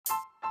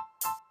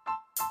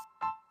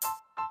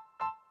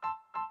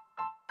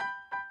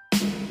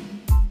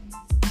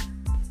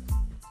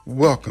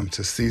Welcome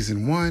to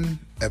Season 1,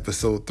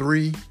 Episode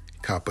 3,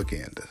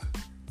 Aganda.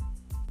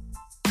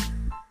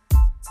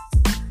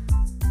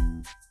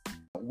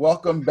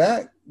 Welcome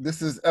back.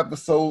 This is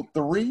Episode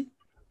 3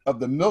 of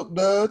the Milk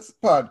Duds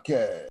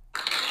Podcast.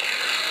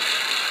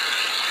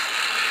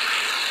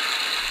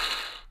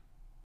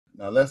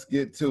 Now let's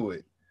get to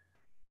it.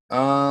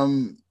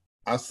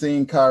 I've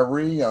seen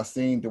Kyrie, I've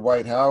seen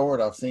Dwight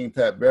Howard, I've seen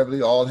Pat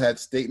Beverly, all had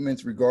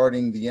statements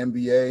regarding the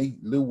NBA.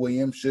 Lou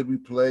Williams, should we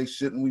play?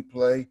 Shouldn't we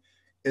play?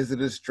 Is it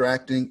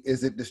distracting?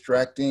 Is it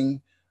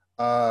distracting?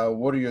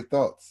 What are your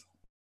thoughts?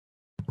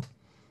 I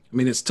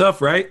mean, it's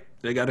tough, right?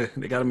 They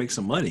gotta make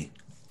some money.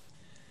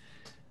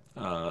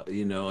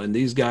 And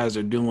these guys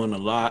are doing a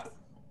lot,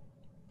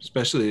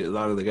 especially a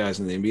lot of the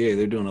guys in the NBA.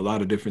 They're doing a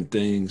lot of different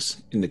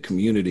things in the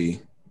community,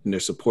 and they're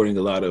supporting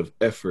a lot of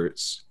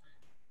efforts.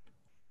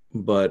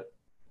 But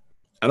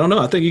I don't know.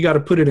 I think you got to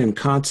put it in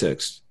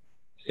context,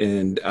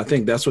 and I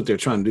think that's what they're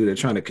trying to do. They're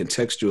trying to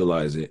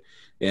contextualize it.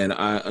 And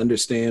I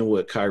understand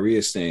what Kyrie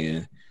is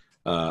saying.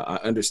 I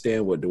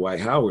understand what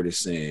Dwight Howard is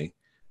saying,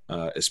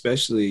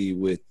 especially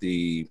with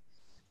the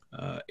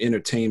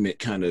entertainment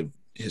kind of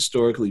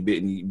historically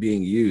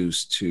being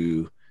used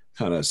to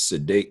kind of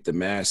sedate the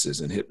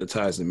masses and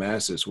hypnotize the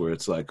masses, where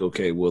it's like,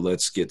 okay, well,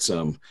 let's get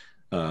some,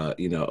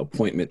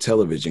 appointment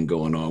television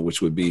going on,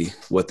 which would be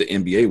what the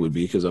NBA would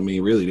be. Because, I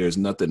mean, really, there's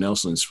nothing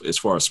else as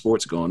far as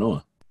sports going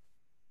on.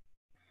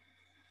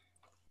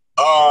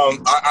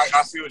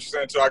 I see what you're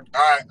saying too.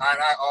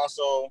 I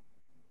also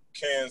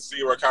can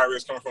see where Kyrie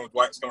is coming from,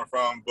 Dwight's coming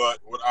from, but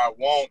what I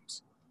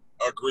won't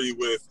agree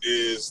with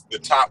is the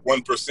top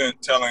 1%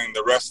 telling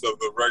the rest of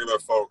the regular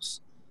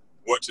folks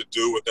what to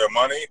do with their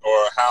money or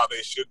how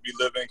they should be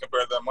living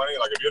compared to their money.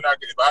 Like if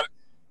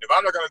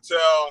I'm not going to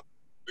tell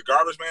the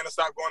garbage man to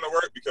stop going to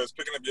work because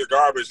picking up your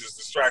garbage is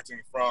distracting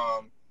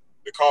from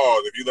the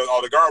cause. If you let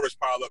all the garbage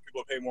pile up,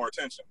 people pay more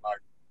attention.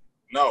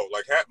 No,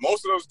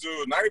 most of those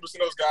dudes, 90%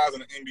 of those guys in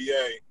the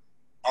NBA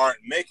aren't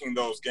making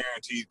those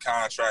guaranteed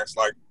contracts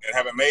and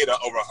haven't made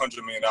over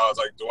 $100 million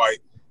like Dwight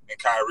and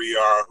Kyrie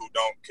are, who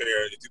don't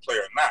care if you play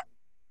or not.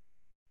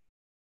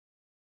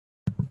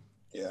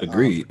 Yeah,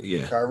 agreed.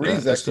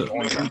 Kyrie's actually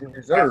on injured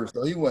reserve,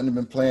 so he wouldn't have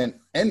been playing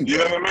anyway. You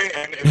know what I mean?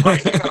 And he's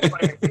not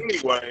playing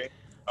anyway.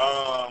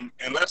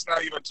 And let's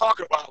not even talk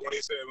about when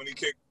he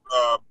kicked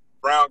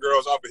brown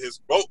girls off of his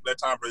boat that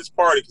time for his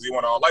party because he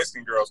wanted all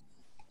light-skinned girls.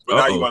 But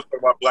now you want to talk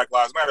about Black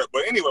Lives Matter.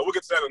 But anyway, we'll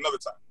get to that another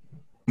time.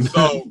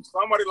 So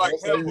somebody like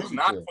him who's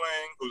not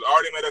playing, who's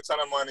already made a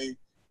ton of money,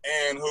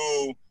 and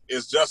who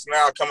is just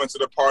now coming to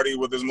the party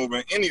with his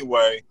movement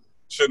anyway,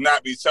 should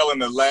not be telling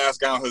the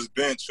last guy on his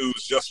bench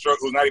who's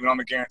not even on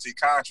the guaranteed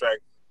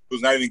contract,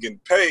 who's not even getting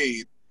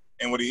paid,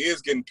 and what he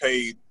is getting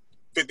paid,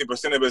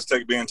 50% of it's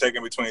being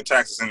taken between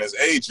taxes and his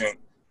agent,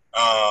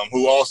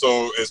 who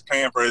also is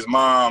paying for his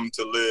mom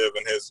to live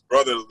and his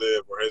brother to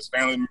live or his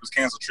family members'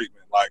 cancer treatment.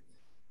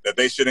 That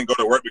they shouldn't go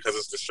to work because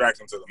it's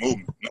distracting to the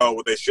movement. No,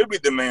 what they should be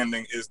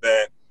demanding is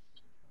that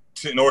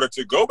in order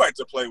to go back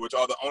to play, which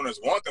all the owners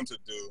want them to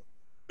do,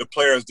 the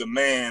players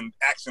demand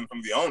action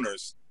from the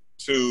owners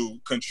to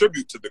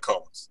contribute to the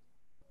cause.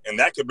 And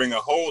that could bring a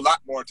whole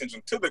lot more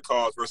attention to the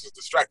cause versus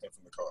distracting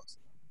from the cause.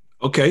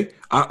 Okay.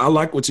 I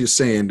like what you're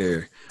saying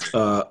there.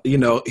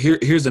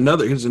 Here's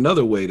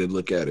another way to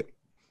look at it.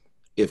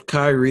 If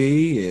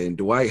Kyrie and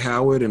Dwight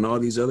Howard and all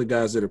these other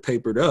guys that are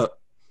papered up,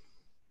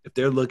 if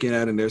they're looking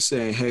at it and they're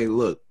saying, hey,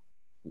 look,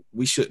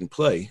 we shouldn't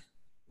play,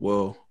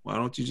 well, why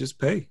don't you just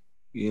pay?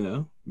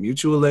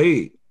 Mutual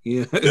aid.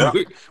 Yeah.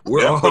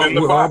 We're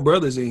all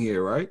brothers in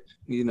here, right?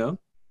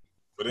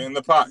 Put it in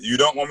the pot. You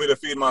don't want me to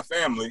feed my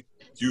family,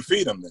 you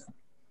feed them then.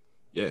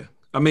 Yeah.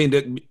 I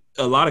mean,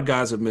 a lot of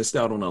guys have missed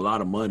out on a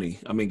lot of money.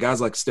 I mean, guys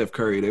like Steph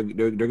Curry,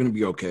 they're going to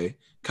be okay.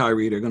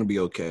 Kyrie, they're going to be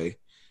okay.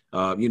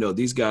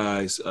 These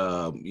guys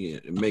have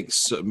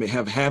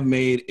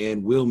made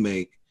and will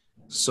make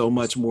so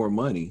much more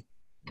money,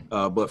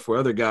 but for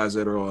other guys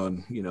that are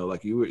on,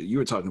 like you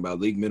were talking about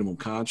league minimum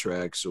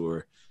contracts,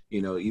 or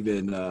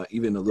even a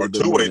little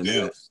bit more than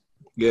that.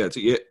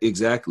 Yeah,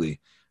 exactly.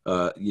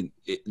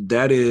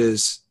 That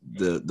is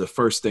the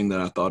first thing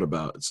that I thought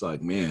about. It's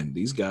like, man,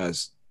 these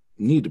guys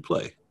need to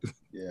play.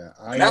 Yeah,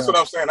 and that's what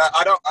I'm saying.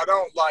 I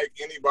don't like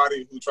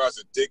anybody who tries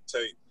to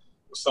dictate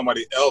what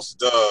somebody else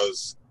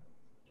does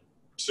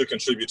to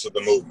contribute to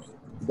the movement.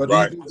 But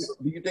right. do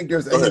you think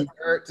there's any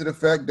merit to the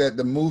fact that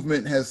the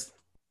movement has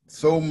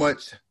so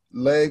much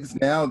legs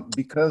now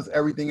because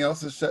everything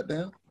else is shut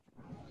down?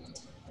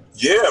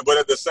 Yeah, but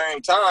at the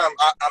same time,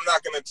 I'm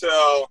not going to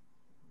tell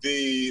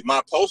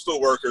my postal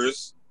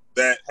workers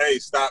that, hey,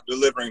 stop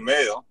delivering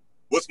mail.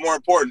 What's more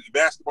important,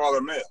 basketball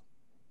or mail?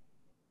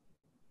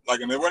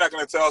 And we're not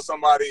going to tell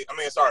somebody,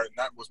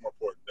 not what's more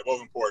important. They're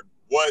both important.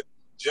 What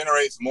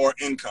generates more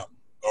income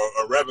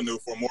or revenue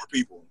for more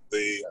people?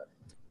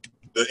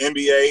 The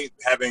NBA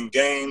having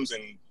games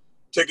and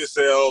ticket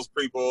sales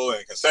people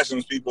and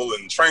concessions people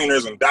and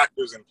trainers and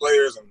doctors and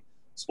players and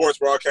sports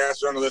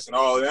broadcast journalists and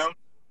all of them,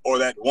 or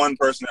that one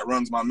person that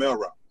runs my mail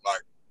route.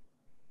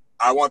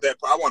 I want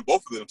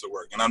both of them to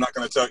work, and I'm not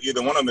going to tell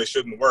either one of them they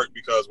shouldn't work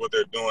because what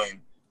they're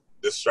doing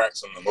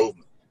distracts from the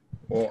movement.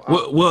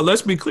 Well,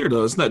 let's be clear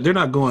though. They're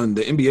not going.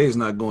 The NBA is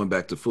not going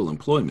back to full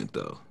employment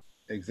though.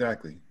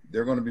 Exactly.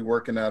 They're going to be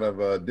working out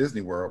of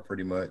Disney World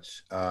pretty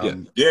much.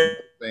 Yeah.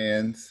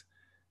 Fans,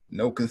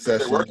 no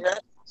concessions. They're working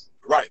at,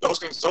 right. Those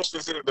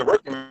considered they're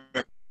working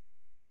at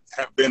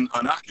have been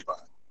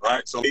unoccupied.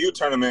 Right. So the AAU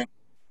tournament,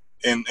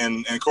 and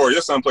Corey,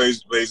 your son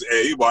plays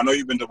AAU, but I know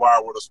you've been to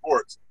Wide World of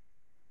Sports.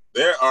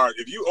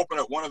 If you open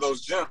up one of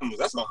those gyms,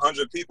 that's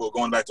 100 people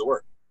going back to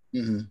work.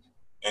 Mm-hmm.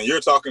 And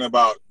you're talking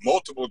about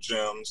multiple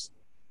gyms,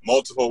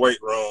 multiple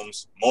weight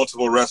rooms,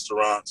 multiple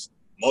restaurants,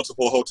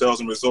 multiple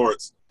hotels and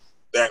resorts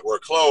that were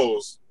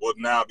closed would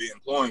now be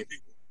employing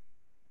people.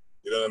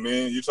 You know what I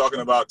mean? You're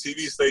talking about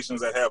TV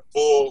stations that have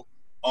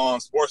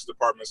full-on sports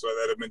departments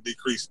that have been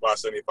decreased by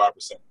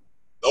 75%.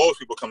 Those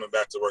people coming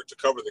back to work to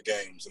cover the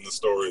games and the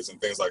stories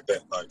and things like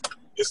that. Like,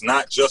 it's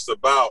not just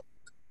about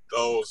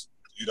those,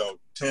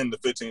 10 to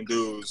 15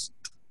 dudes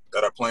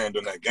that are playing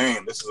during that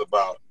game. This is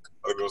about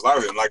other people's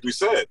lives. And like we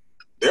said,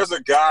 there's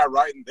a guy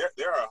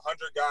there are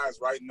 100 guys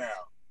right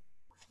now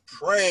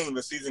praying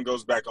the season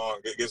gets back on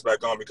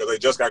because they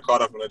just got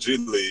caught up in the G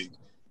League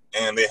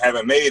and they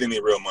haven't made any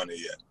real money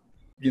yet.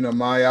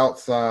 My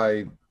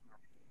outside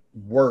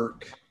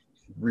work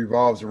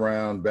revolves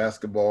around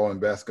basketball and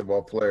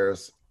basketball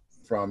players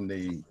from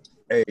the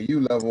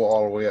AAU level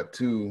all the way up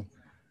to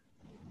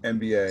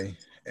NBA.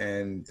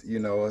 And,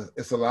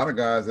 it's a lot of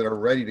guys that are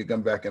ready to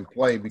come back and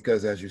play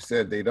because, as you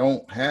said, they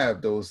don't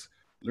have those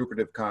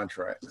lucrative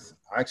contracts.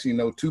 I actually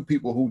know 2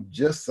 people who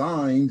just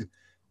signed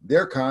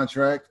their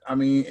contract. I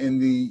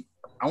mean,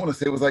 I want to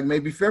say it was like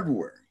maybe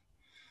February.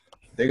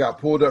 They got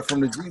pulled up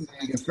from the G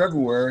League in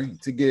February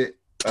to get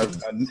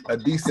a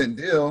decent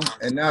deal,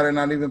 and now they're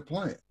not even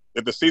playing.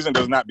 If the season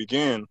does not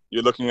begin,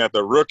 you're looking at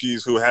the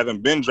rookies who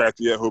haven't been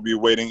drafted yet who'll be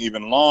waiting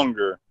even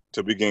longer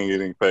to begin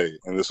getting paid.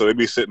 And so they'd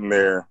be sitting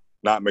there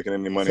not making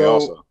any money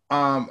also.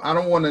 I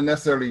don't want to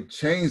necessarily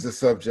change the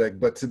subject,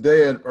 but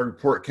today a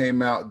report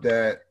came out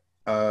that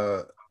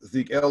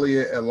Zeke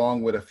Elliott,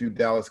 along with a few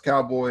Dallas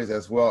Cowboys,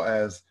 as well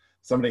as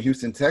some of the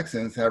Houston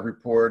Texans, have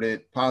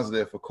reported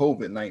positive for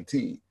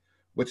COVID-19,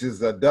 which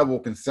is a double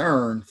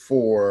concern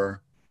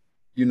for,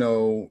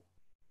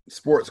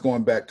 sports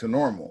going back to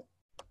normal.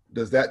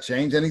 Does that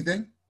change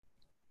anything?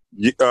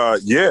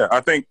 Yeah. I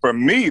think for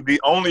me,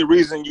 the only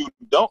reason you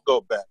don't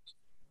go back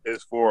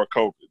is for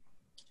COVID.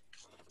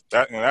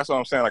 That's what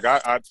I'm saying. Like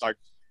I like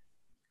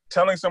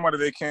telling somebody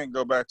they can't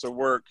go back to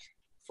work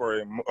for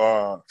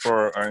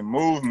a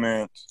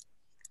movement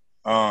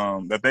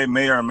that they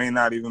may or may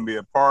not even be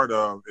a part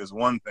of is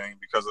one thing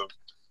because of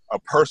a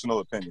personal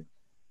opinion.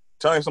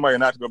 Telling somebody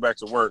not to go back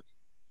to work,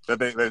 that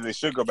they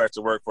should go back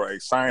to work for a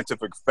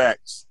scientific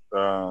facts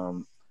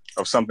of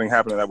something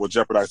happening that will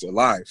jeopardize their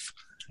life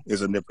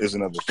is another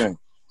thing.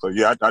 So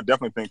yeah, I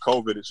definitely think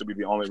COVID should be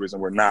the only reason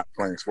we're not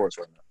playing sports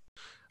right now.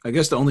 I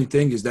guess the only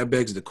thing is that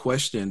begs the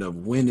question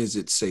of when is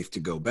it safe to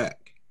go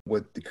back?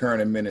 With the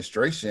current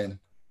administration,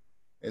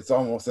 it's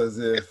almost as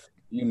if,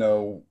 we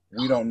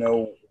don't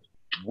know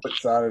what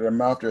side of their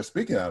mouth they're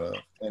speaking out of.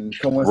 And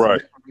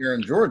right here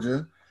in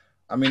Georgia,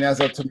 I mean,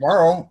 as of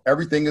tomorrow,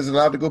 everything is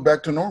allowed to go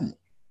back to normal.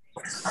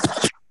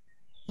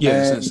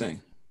 Yeah, it's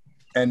insane.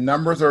 And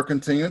numbers are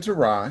continuing to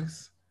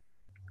rise.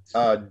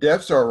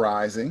 Deaths are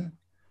rising.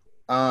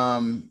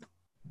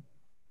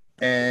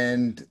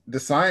 And the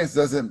science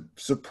doesn't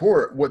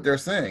support what they're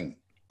saying.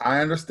 I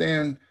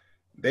understand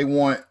they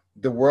want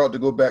the world to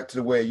go back to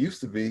the way it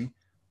used to be,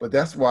 but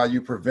that's why you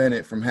prevent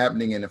it from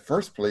happening in the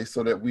first place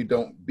so that we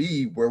don't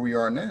be where we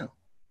are now.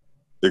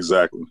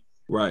 Exactly.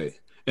 Right.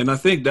 And I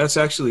think that's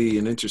actually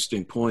an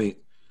interesting point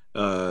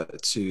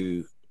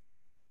to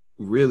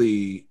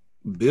really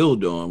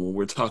build on when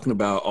we're talking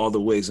about all the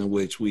ways in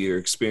which we are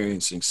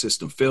experiencing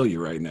system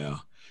failure right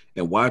now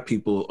and why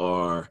people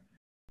are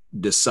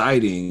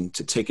deciding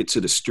to take it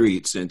to the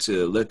streets and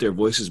to let their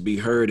voices be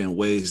heard in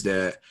ways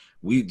that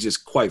we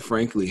just quite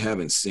frankly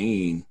haven't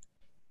seen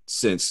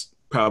since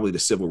probably the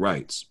civil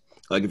rights.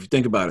 Like if you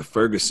think about it,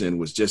 Ferguson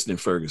was just in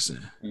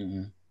Ferguson.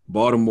 Mm-hmm.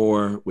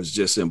 Baltimore was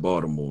just in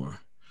Baltimore.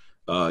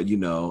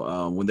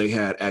 When they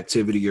had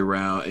activity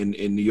around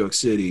in New York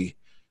City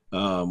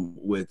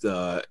with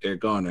Eric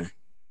Garner,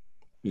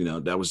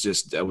 that was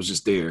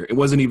just there. It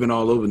wasn't even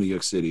all over New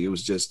York City. It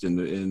was just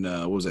in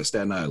what was that,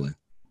 Staten Island,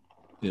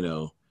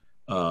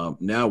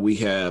 Now we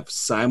have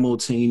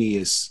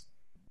simultaneous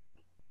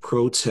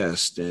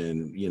protest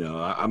and,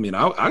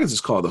 I could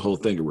just call the whole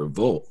thing a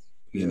revolt,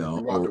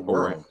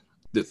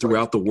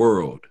 throughout the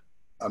world.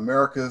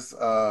 America's,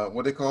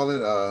 what they call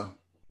it,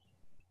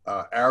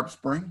 Arab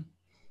Spring?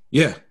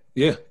 Yeah.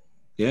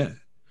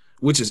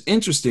 Which is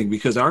interesting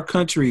because our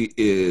country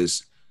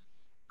is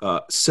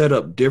set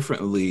up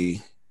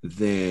differently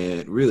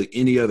than really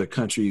any other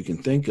country you can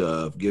think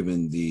of,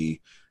 given the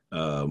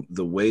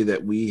way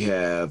that we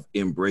have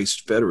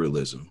embraced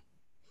federalism.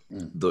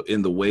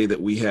 in the way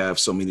that we have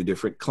so many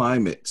different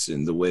climates,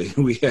 and the way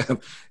we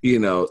have,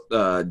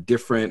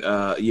 different,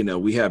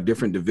 we have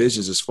different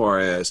divisions as far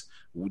as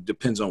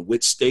depends on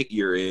which state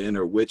you're in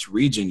or which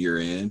region you're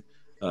in,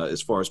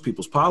 as far as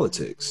people's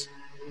politics.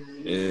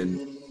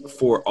 And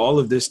for all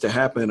of this to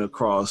happen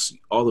across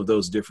all of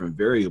those different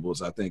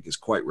variables, I think is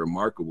quite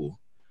remarkable.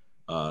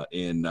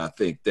 And I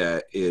think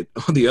that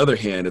on the other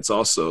hand, it's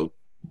also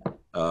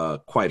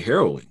quite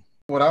harrowing.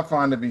 What I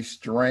find to be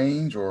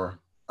strange or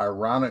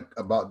ironic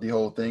about the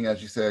whole thing,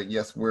 as you said,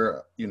 yes,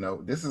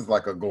 this is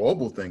like a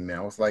global thing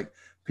now. It's like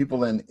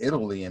people in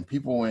Italy and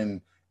people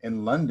in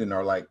London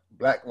are like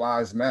Black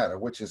Lives Matter,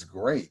 which is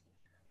great.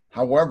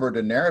 However,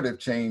 the narrative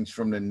changed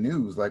from the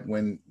news. Like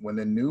when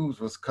the news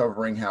was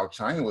covering how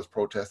China was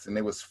protesting,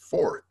 they was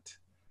for it.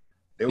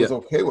 They was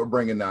okay with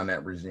bringing down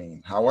that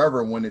regime.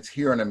 However, when it's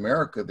here in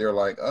America, they're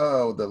like,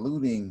 oh, the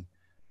looting,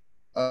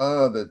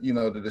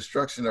 the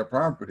destruction of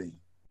property.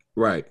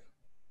 Right.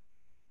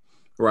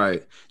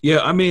 Yeah,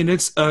 I mean,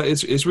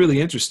 it's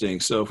really interesting.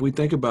 So if we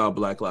think about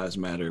Black Lives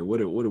Matter, what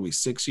are we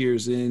 6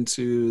 years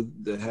into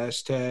the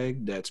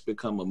hashtag that's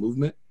become a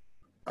movement?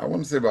 I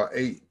want to say about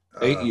 8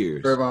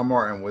 years. Trayvon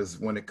Martin was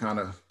when it kind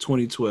of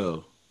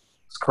 2012.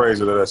 It's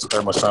crazy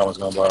that much time has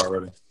gone by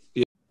already.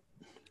 Yeah,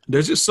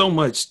 there's just so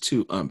much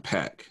to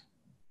unpack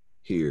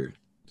here.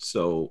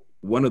 So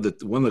one of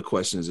the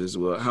questions is,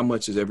 well, how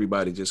much is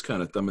everybody just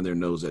kind of thumbing their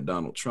nose at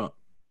Donald Trump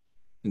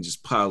and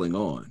just piling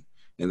on?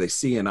 And they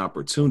see an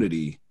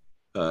opportunity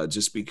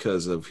just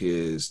because of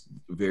his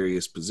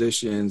various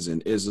positions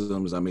and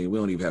isms. I mean, we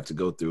don't even have to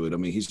go through it. I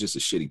mean, he's just a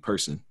shitty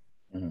person.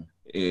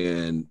 Mm-hmm.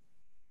 And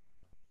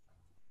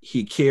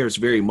he cares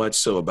very much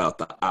so about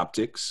the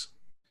optics.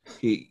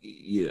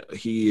 He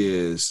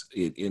is,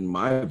 in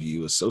my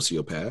view, a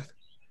sociopath.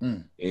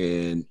 Mm.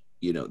 And,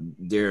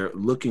 they're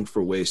looking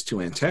for ways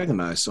to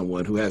antagonize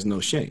someone who has no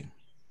shame.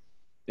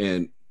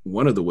 And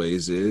one of the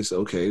ways is,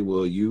 okay,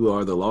 well, you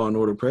are the law and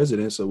order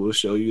president, so we'll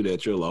show you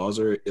that your laws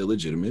are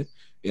illegitimate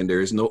and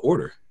there is no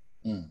order.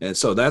 Mm. And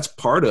so that's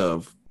part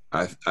of,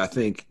 I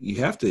think you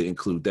have to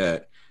include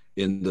that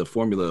in the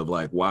formula of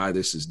like why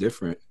this is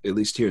different, at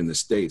least here in the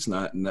States.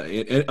 Not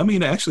and I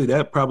mean, actually,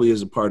 that probably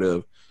is a part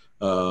of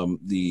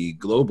the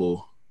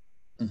global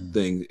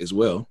thing as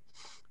well,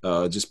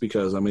 just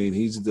because, I mean,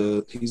 he's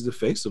the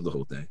face of the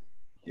whole thing.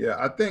 Yeah,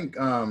 I think,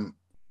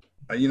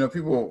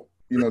 people,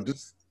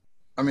 just,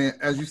 I mean,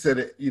 as you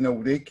said,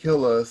 they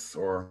kill us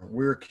or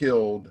we're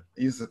killed.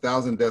 It's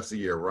 1,000 deaths a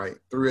year, right?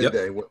 3 a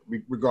day,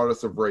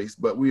 regardless of race.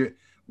 But we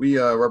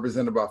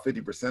represent about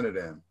 50% of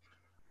them,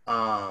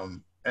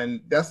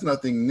 and that's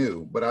nothing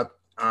new. But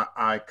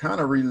I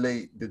kind of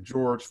relate the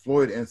George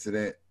Floyd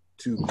incident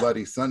to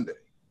Bloody Sunday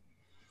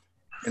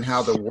and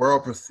how the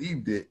world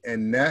perceived it,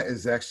 and that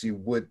is actually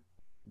what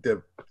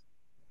the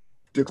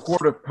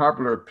court of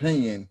popular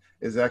opinion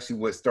is actually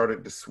what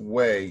started to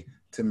sway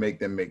to make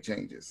them make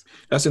changes.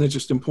 That's an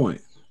interesting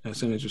point.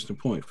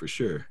 For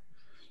sure.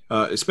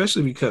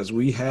 Especially because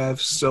we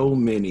have so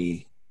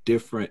many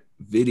different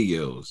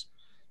videos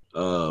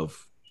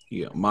of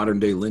modern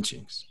day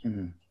lynchings.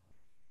 Mm-hmm.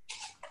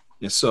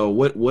 And so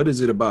what is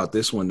it about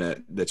this one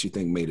that you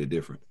think made it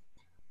different?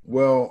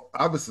 Well,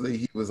 obviously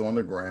he was on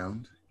the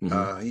ground.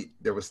 Mm-hmm.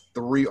 There was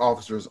 3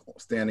 officers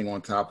standing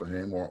on top of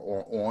him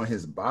or on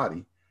his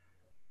body,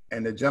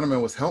 and the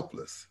gentleman was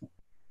helpless.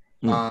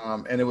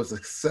 Mm. And it was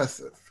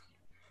excessive.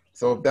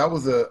 So if that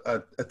was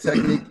a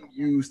technique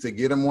you used to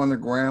get him on the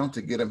ground,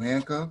 to get him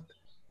handcuffed,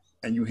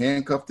 and you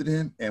handcuffed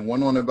him and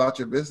went on about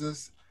your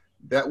business,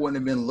 that wouldn't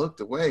have been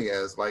looked away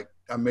as like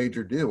a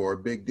major deal or a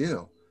big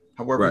deal.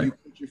 However, You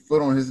put your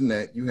foot on his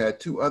neck. You had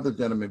 2 other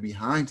gentlemen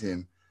behind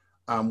him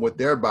with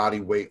their body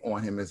weight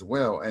on him as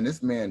well. And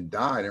this man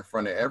died in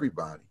front of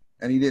everybody,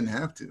 and he didn't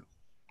have to.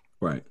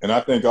 Right. And I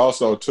think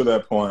also to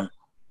that point,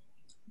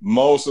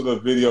 most of the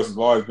videos have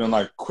always been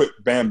like quick,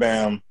 bam,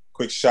 bam,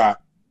 quick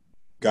shot.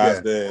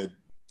 Guys dead.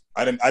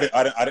 I didn't,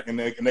 and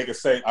they could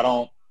say,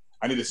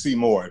 I need to see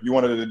more. If you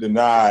wanted to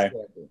deny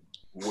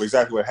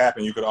exactly what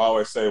happened, you could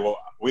always say, well,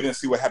 we didn't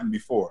see what happened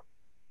before.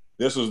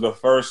 This was the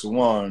first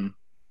one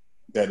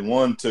that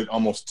took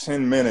almost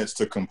 10 minutes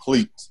to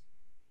complete,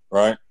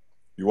 right?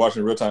 You're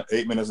watching real time,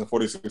 8 minutes and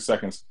 46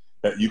 seconds,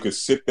 that you could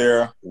sit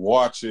there,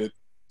 watch it,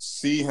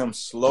 see him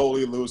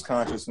slowly lose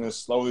consciousness,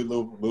 slowly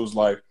lose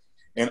life,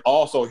 and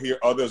also hear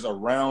others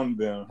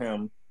around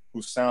him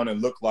who sound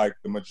and look like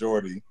the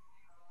majority,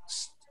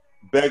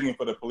 begging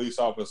for the police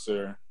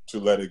officer to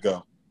let it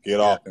go, get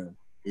off him,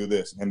 do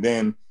this. And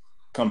then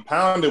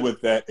compounded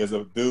with that is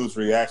a dude's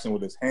reaction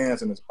with his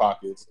hands in his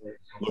pockets,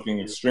 looking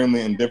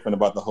extremely indifferent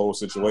about the whole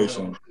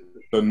situation.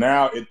 So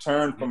now it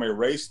turned from a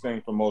race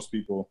thing for most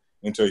people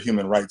into a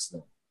human rights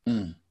thing.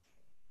 Mm.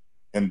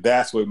 And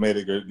that's what made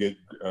it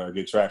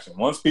get traction.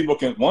 Once people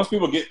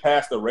get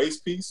past the race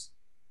piece,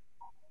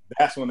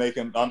 that's when they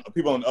can,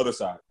 people on the other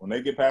side, when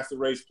they get past the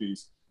race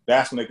piece,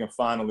 that's when they can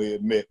finally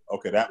admit,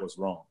 okay, that was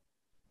wrong.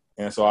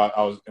 And so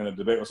I was in a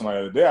debate with somebody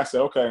the other day. I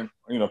said, okay,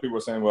 people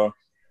were saying, well,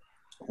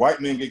 white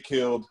men get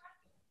killed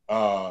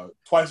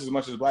twice as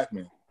much as black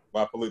men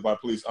by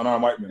police,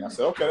 unarmed white men. I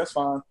said, okay, that's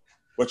fine.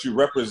 but you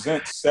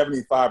represent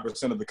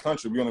 75% of the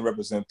country. We only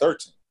represent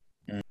 13.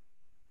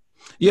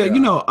 Yeah, you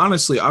know,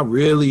 honestly, I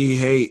really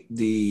hate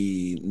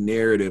the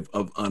narrative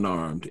of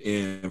unarmed.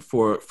 And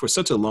for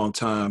such a long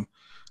time,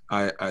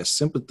 I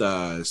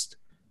sympathized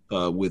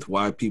with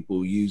why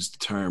people use the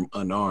term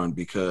unarmed,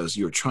 because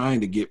you're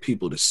trying to get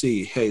people to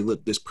see, hey,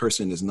 look, this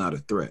person is not a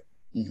threat.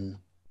 Mm-hmm.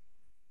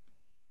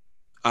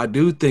 I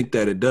do think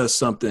that it does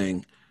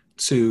something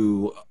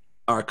to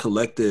our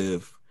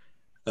collective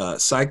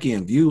psyche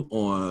and view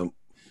on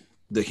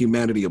the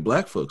humanity of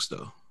Black folks,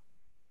 though.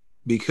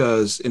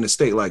 Because in a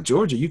state like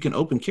Georgia, you can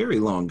open carry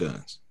long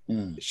guns.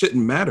 It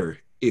shouldn't matter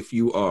if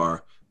you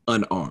are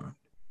unarmed.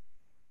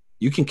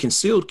 You can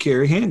concealed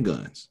carry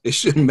handguns. It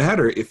shouldn't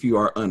matter if you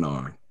are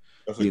unarmed.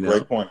 That's a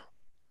great point.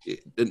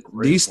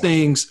 These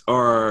things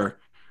are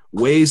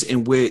ways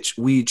in which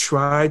we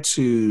try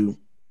to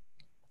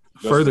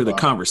further the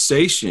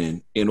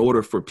conversation in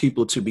order for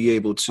people to be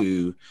able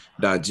to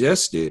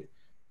digest it.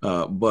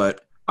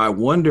 But I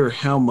wonder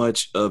how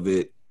much of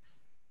it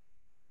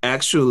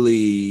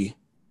actually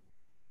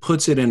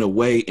puts it in a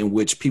way in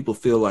which people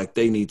feel like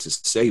they need to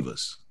save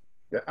us.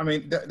 Yeah, I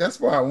mean, that's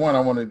why I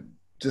want to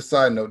just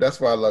side note.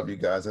 That's why I love you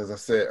guys. As I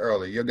said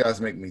earlier, you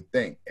guys make me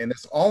think. And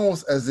it's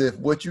almost as if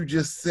what you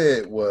just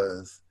said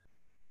was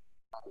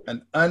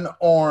an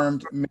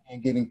unarmed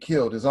man getting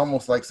killed is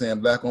almost like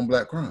saying black on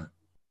black crime.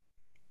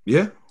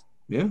 Yeah.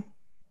 Yeah.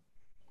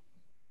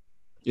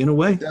 In a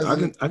way,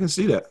 I can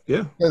see that.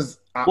 Yeah. Because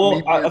I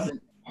would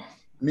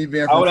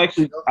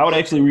actually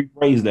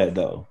rephrase that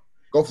though.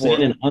 Go for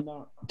it.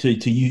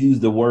 To use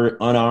the word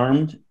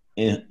unarmed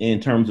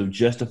in terms of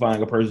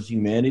justifying a person's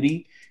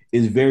humanity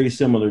is very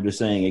similar to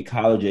saying a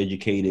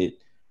college-educated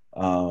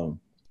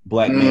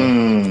Black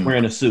man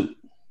wearing a suit.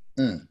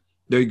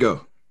 There you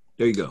go.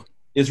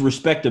 It's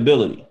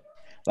respectability.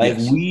 Like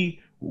yes.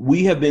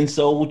 we have been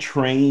so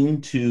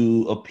trained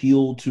to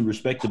appeal to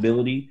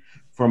respectability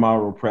from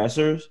our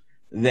oppressors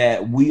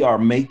that we are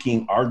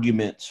making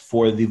arguments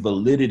for the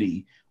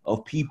validity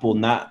of people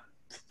not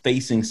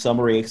facing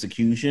summary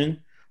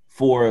execution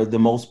for the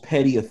most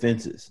petty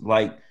offenses,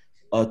 like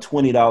a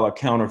 $20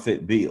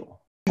 counterfeit bill.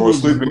 Or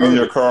sleeping in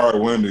your car at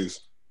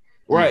Wendy's.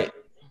 Right.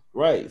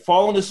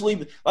 Falling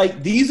asleep.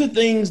 Like, these are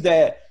things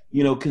that,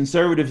 you know,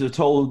 conservatives have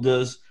told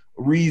us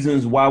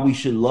reasons why we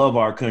should love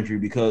our country,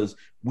 because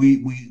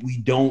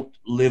we don't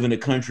live in a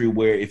country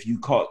where if you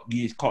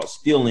get caught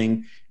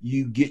stealing,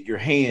 you get your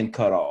hand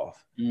cut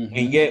off. Mm-hmm.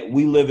 And yet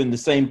we live in the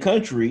same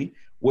country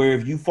where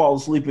if you fall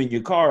asleep in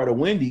your car at a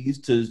Wendy's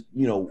to,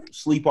 you know,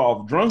 sleep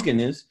off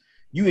drunkenness,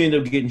 you end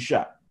up getting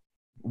shot.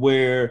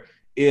 Where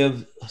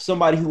if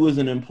somebody who is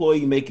an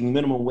employee making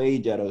minimum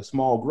wage at a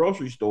small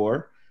grocery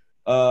store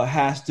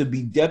has to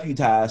be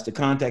deputized to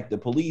contact the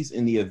police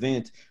in the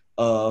event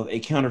of a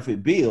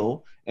counterfeit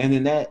bill, and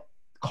then that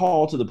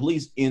call to the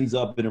police ends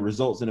up and it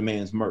results in a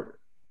man's murder.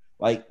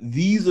 Like,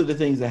 these are the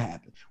things that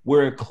happen.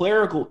 Where a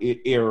clerical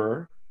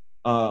error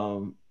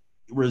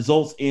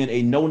results in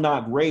a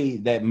no-knock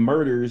raid that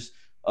murders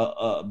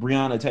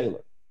Breonna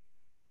Taylor.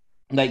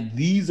 Like,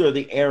 these are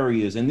the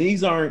areas, and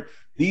these aren't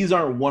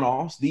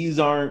one-offs. These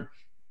aren't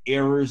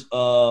errors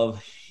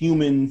of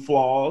human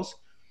flaws.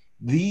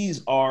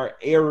 These are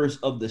errors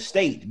of the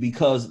state,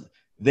 because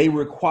they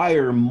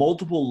require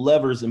multiple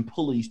levers and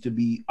pulleys to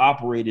be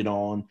operated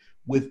on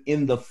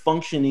within the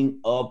functioning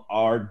of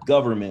our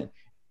government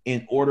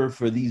in order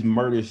for these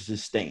murders to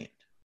stand.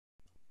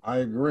 I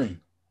agree.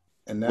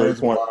 And that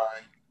is why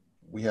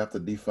we have to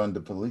defund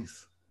the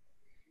police.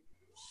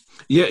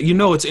 Yeah, you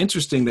know, it's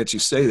interesting that you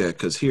say that,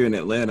 because here in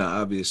Atlanta,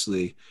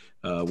 obviously,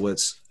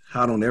 what's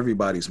hot on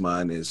everybody's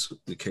mind is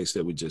the case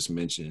that we just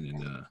mentioned,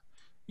 and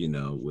you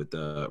know, with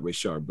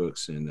Rayshard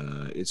Brooks, and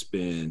it's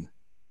been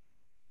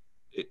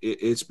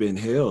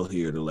hell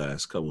here the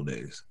last couple of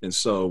days. And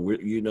so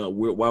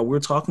while we're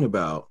talking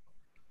about,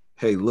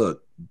 hey,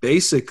 look,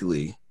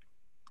 basically,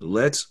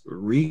 let's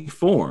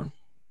reform,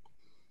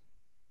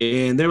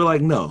 and they were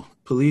like, no,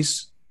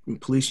 police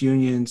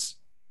unions,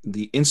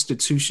 the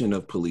institution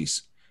of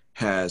police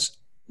has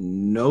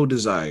no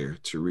desire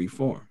to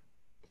reform.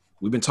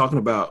 We've been talking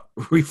about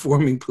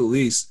reforming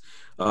police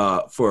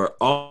for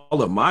all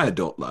of my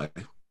adult life,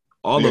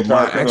 all of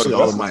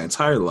my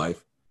entire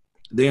life,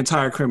 the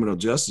entire criminal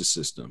justice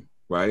system,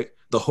 right?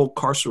 The whole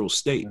carceral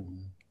state.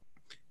 Mm-hmm.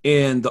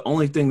 And the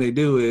only thing they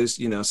do is,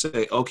 you know,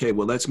 say, okay,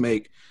 well, let's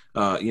make,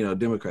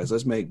 Democrats,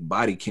 let's make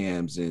body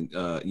cams and,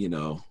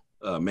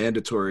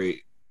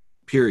 mandatory,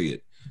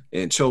 period.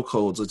 And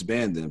chokeholds, let's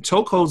ban them.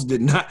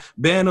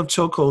 Ban of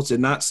chokeholds did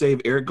not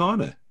save Eric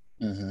Garner.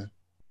 Mm-hmm.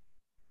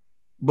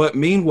 But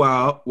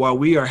meanwhile, while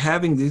we are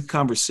having these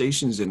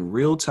conversations in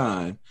real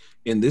time,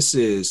 and this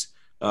is,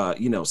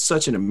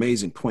 such an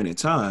amazing point in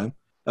time,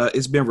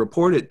 it's been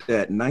reported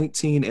that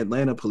 19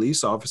 Atlanta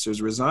police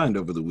officers resigned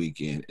over the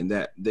weekend, and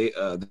that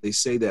they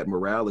say that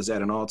morale is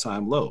at an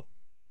all-time low.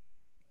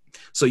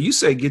 So you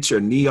say, get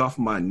your knee off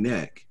my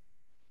neck,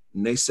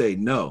 and they say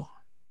no.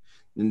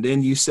 And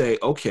then you say,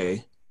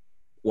 okay,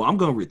 well, I'm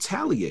going to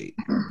retaliate.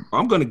 Or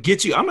I'm going to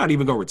get you. I'm not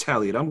even going to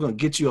retaliate. I'm going to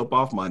get you up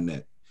off my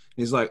neck.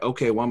 He's like,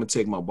 okay, well, I'm gonna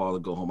take my ball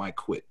and go home. I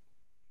quit.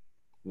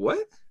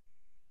 What?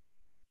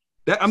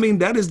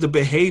 That is the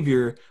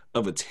behavior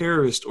of a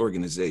terrorist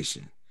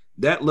organization.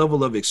 That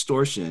level of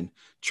extortion,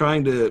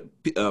 trying to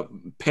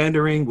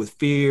pandering with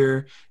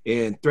fear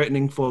and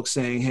threatening folks,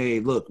 saying, "Hey,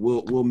 look,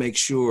 we'll make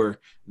sure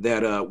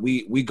that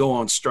we go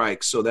on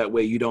strike, so that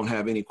way you don't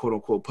have any quote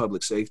unquote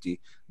public safety."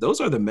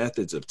 Those are the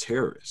methods of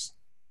terrorists.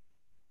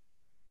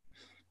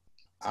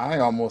 I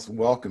almost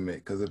welcome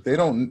it, because if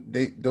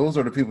those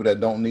are the people that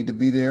don't need to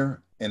be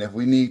there, and if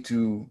we need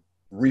to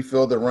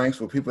refill the ranks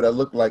with people that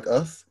look like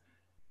us,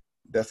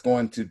 that's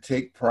going to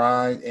take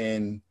pride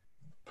in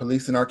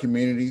policing our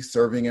community,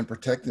 serving and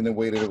protecting the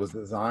way that it was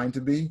designed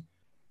to be,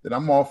 then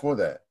I'm all for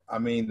that. I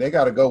mean, they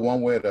got to go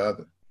one way or the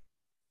other.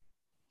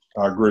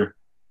 I agree.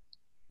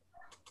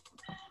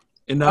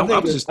 And now go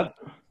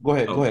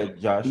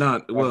ahead, Josh.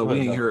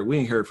 We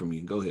ain't heard from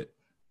you. Go ahead.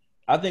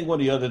 I think one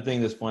of the other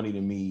things that's funny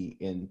to me,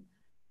 and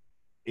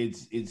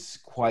it's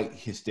quite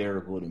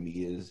hysterical to me,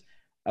 is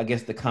I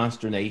guess the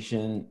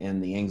consternation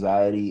and the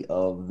anxiety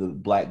of the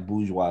black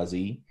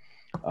bourgeoisie,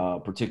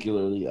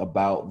 particularly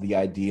about the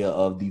idea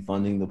of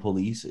defunding the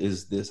police,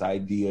 is this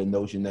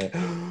notion that,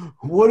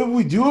 what if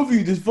we do if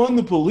you defund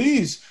the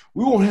police?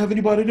 We won't have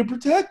anybody to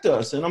protect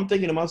us. And I'm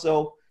thinking to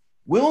myself,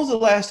 when was the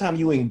last time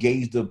you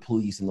engaged the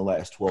police in the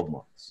last 12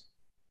 months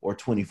or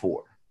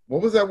 24?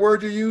 What was that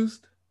word you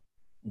used?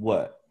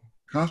 What?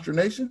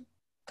 Consternation?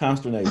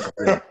 Consternation.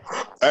 Yeah.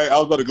 Hey, I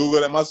was about to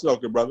Google that myself,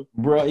 good brother.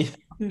 Bro.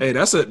 Hey,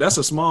 that's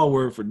a small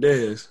word for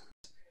Dez.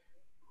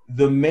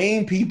 The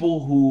main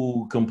people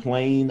who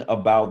complain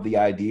about the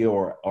idea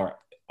or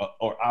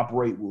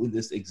operate with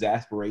this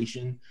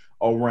exasperation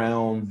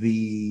around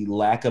the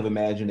lack of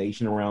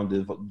imagination around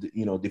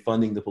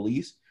defunding the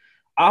police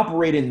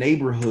operate in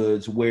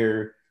neighborhoods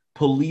where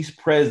police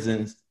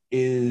presence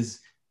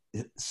is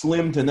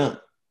slim to none.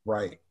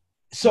 Right.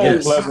 So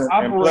yes.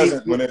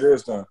 Pleasant when it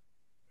is done.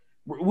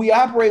 We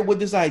operate with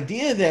this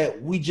idea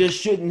that we just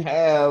shouldn't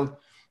have.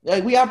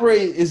 Like, we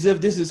operate as if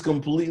this is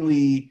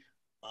completely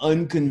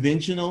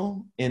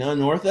unconventional and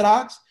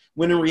unorthodox,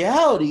 when in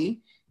reality,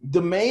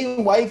 the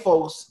main white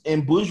folks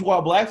and bourgeois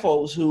black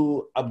folks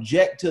who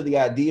object to the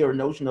idea or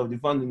notion of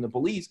defunding the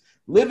police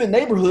live in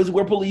neighborhoods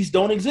where police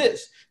don't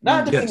exist.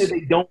 Not the thing that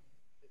they don't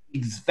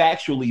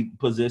factually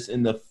possess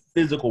in the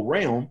physical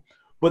realm,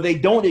 but they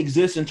don't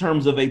exist in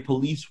terms of a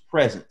police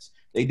presence.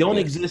 They don't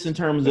exist in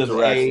terms of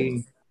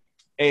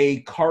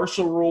a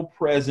carceral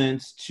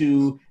presence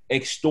to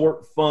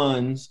extort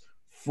funds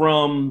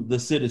from the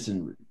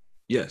citizenry.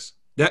 Yes.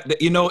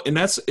 And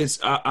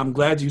I'm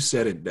glad you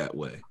said it that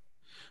way.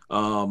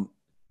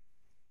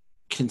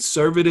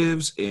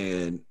 Conservatives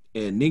and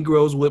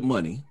Negroes with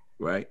money,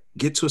 right,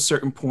 get to a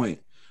certain point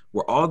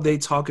where all they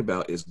talk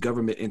about is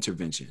government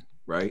intervention,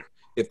 right?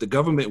 If the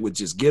government would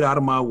just get out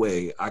of my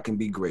way, I can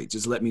be great.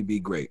 Just let me be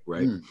great,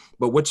 right?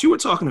 But what you were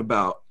talking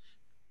about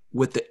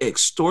with the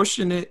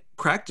extortionate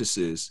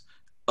practices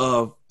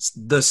of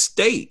the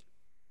state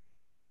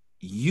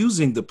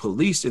using the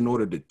police in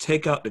order to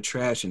take out the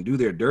trash and do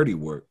their dirty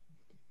work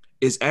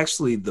is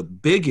actually the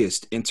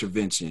biggest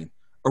intervention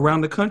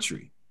around the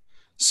country.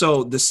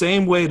 So the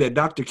same way that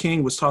Dr.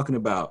 King was talking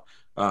about,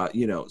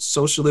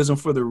 socialism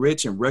for the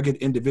rich and rugged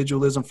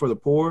individualism for the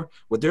poor,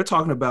 what they're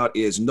talking about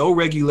is no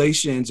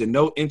regulations and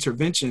no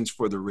interventions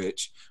for the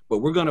rich, but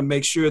we're going to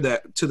make sure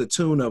that to the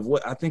tune of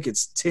what I think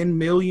it's 10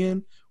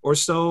 million or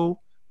so,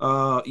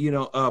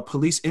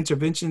 police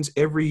interventions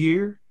every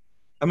year.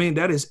 I mean,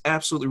 that is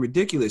absolutely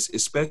ridiculous,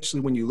 especially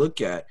when you look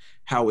at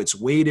how it's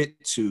weighted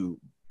to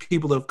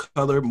people of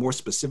color, more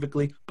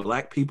specifically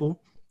Black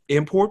people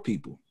and poor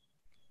people.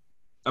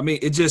 I mean,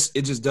 it just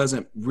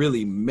doesn't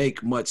really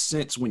make much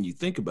sense when you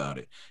think about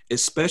it,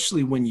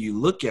 especially when you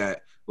look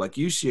at, like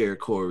you shared,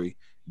 Corey,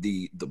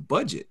 the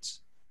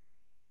budgets.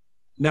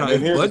 Now,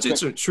 if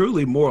budgets are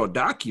truly moral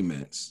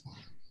documents,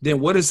 then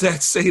what does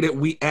that say that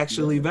we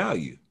actually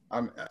value?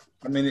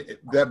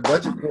 That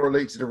budget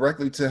correlates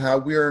directly to how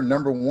we are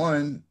number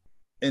one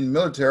in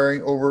military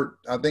over,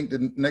 I think,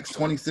 the next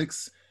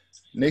 26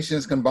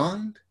 nations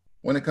combined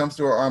when it comes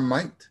to our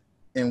might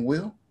and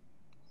will.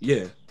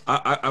 Yeah.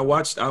 I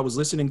was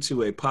listening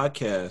to a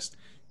podcast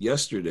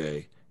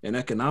yesterday, an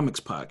economics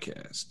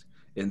podcast,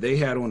 and they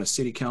had on a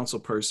city council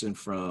person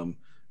from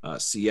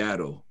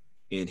Seattle,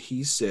 and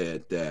he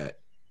said that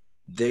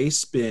they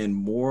spend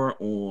more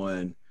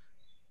on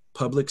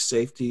public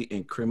safety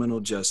and criminal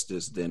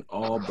justice than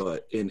all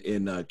but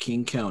in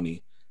King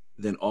County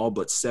than all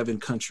but 7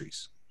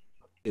 countries.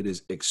 It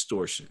is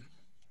extortion.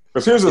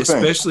 Because here's the thing.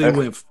 Especially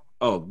when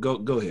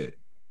go ahead.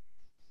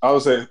 I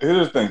would say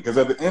here's the thing, because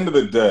at the end of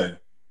the day,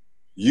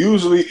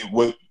 usually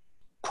with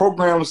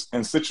programs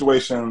and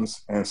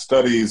situations and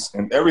studies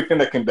and everything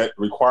that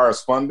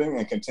requires funding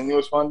and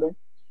continuous funding,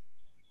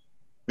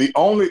 the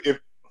only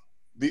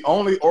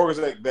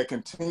organizations that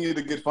continue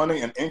to get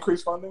funding and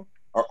increase funding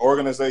are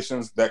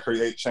organizations that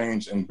create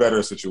change in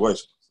better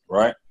situations,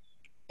 right?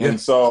 Yeah. And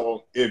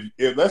so if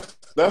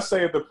let's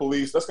say if the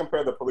police, let's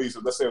compare the police,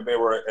 let's say if they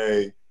were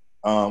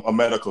a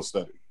medical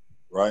study,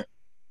 right?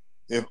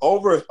 if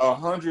over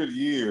 100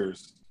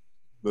 years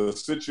the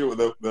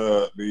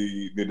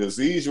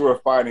disease you were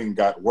fighting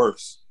got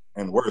worse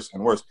and worse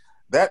and worse,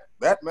 that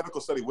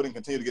medical study wouldn't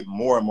continue to get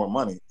more and more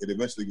money. It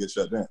eventually gets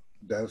shut down.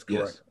 That's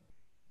correct.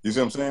 You see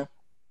what I'm saying?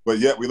 But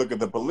yet we look at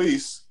the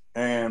police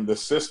and the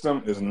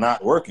system is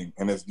not working,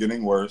 and it's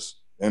getting worse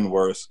and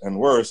worse and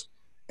worse,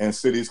 and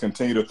cities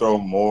continue to throw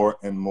more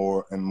and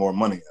more and more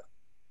money at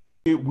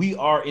it. We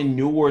are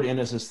inured in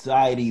a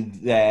society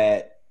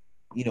that,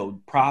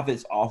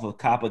 profits off of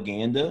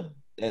propaganda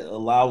that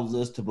allows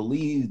us to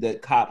believe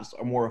that cops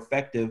are more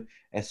effective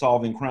at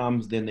solving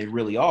crimes than they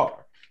really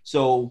are.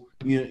 So,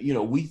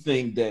 we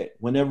think that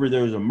whenever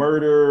there's a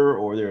murder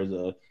or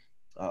there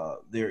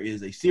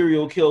is a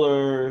serial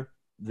killer,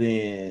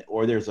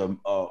 or there's a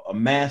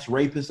mass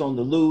rapist on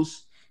the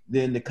loose,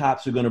 then the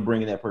cops are going to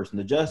bring that person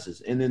to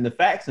justice. And then the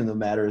facts of the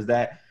matter is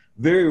that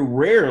very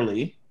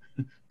rarely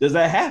does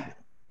that happen.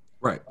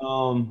 Right.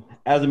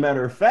 As a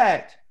matter of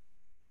fact,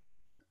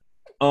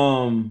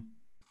 the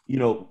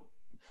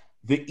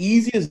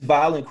easiest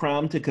violent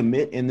crime to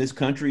commit in this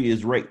country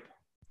is rape,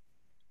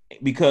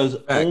 because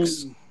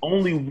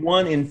only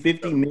 1 in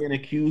 50 men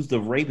accused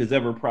of rape is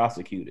ever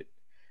prosecuted.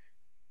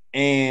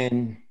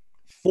 And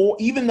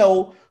even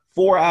though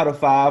 4 out of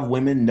 5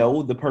 women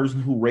know the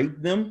person who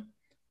raped them,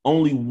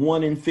 only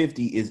 1 in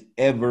 50 is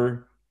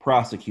ever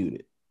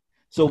prosecuted.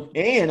 So,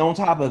 and on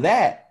top of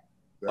that,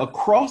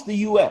 across the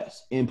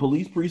U.S., in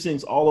police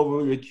precincts all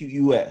over the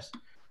U.S.,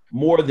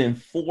 more than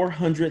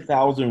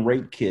 400,000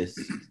 rape kits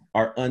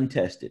are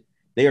untested.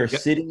 They are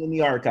sitting in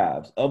the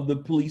archives of the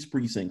police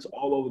precincts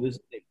all over this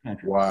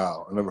country.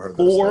 Wow, I never heard of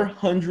that.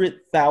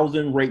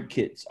 400,000 rape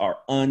kits are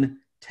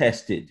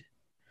untested.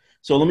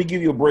 So let me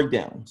give you a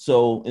breakdown.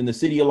 So in the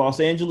city of Los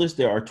Angeles,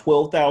 there are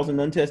 12,000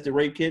 untested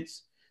rape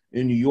kits.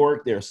 In New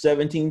York, there are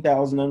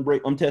 17,000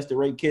 untested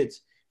rape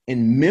kits.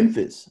 In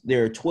Memphis,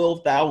 there are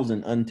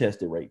 12,000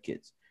 untested rape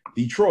kits.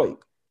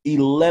 Detroit,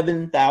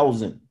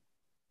 11,000.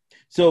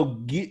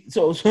 So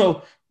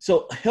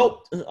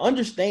help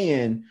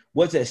understand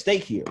what's at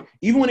stake here.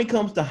 Even when it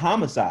comes to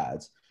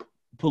homicides,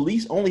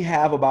 police only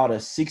have about a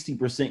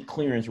 60%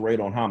 clearance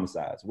rate on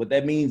homicides. What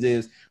that means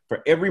is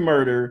for every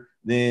murder,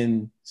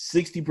 then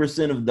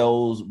 60% of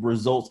those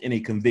results in a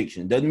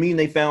conviction. Doesn't mean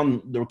they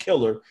found the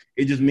killer.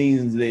 It just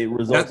means they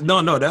result.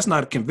 No, that's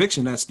not a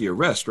conviction. That's the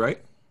arrest,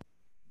 right?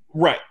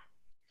 Right.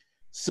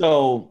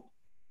 So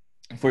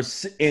for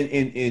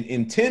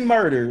in 10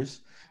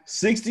 murders,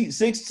 6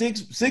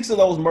 of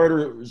those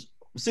murders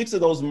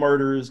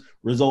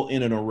result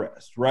in an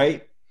arrest,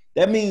 right?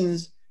 That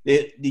means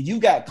that you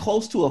got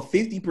close to a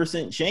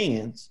 50%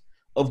 chance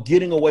of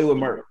getting away with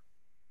murder.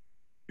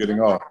 Getting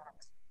off.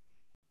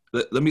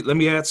 Let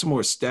me add some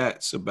more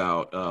stats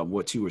about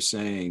what you were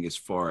saying as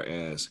far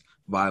as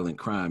violent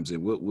crimes,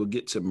 and we'll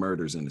get to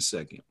murders in a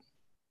second.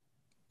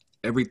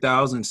 Every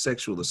 1,000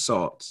 sexual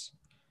assaults,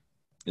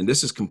 and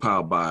this is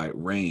compiled by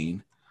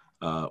RAIN,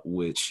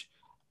 which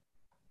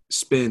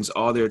spends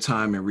all their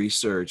time and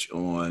research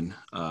on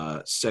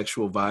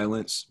sexual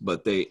violence,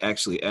 but they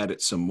actually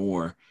added some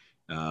more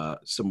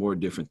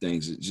different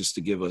things just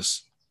to give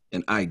us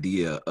an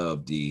idea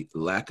of the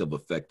lack of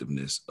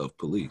effectiveness of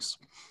police.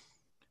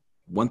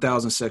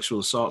 1,000 sexual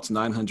assaults,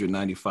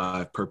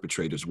 995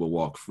 perpetrators will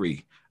walk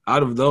free.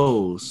 Out of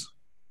those,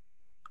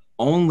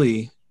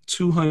 only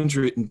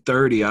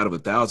 230 out of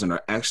 1,000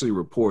 are actually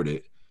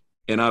reported.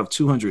 And out of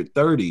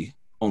 230,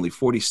 only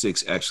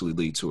 46 actually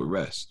lead to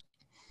arrest.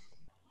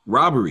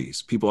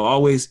 Robberies, people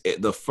always,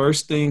 the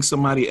first thing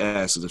somebody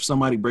asks is, if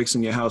somebody breaks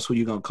in your house, who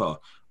you gonna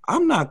call?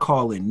 I'm not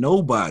calling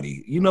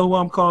nobody. You know who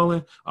I'm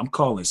calling? I'm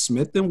calling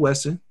Smith &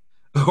 Wesson,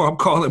 or I'm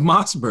calling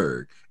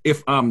Mossberg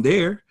if I'm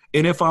there.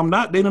 And if I'm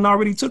not, they done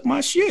already took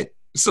my shit.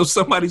 So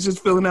somebody's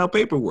just filling out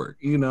paperwork,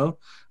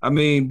 I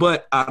mean,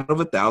 but out of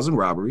 1,000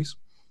 robberies,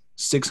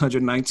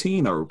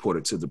 619 are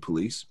reported to the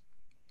police,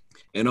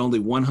 and only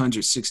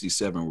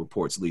 167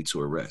 reports lead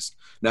to arrest.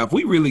 Now, if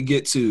we really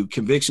get to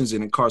convictions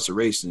and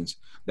incarcerations,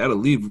 that'll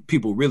leave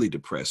people really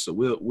depressed. So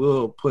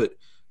we'll put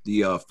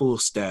the full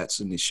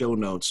stats in the show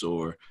notes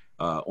or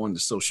on the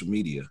social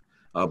media.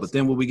 But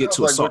then when we get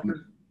to assault,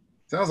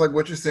 sounds like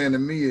what you're saying to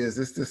me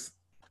is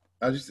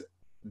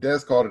Des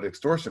called it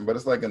extortion, but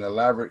it's like an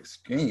elaborate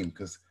scheme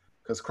because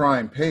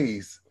crime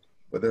pays,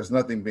 but there's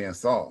nothing being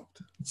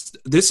solved.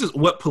 This is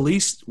what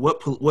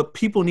what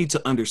people need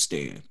to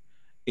understand.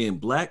 In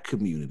Black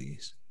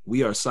communities,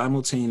 we are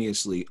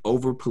simultaneously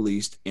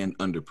over-policed and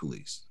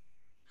under-policed.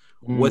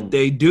 What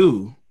they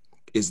do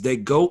is they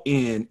go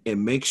in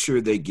and make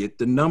sure they get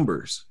the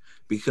numbers,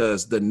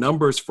 because the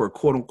numbers for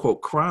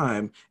quote-unquote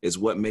crime is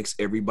what makes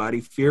everybody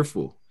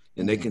fearful.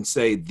 And they can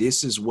say,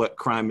 this is what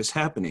crime is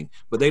happening.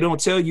 But they don't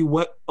tell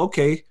you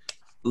okay,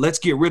 let's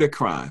get rid of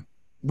crime.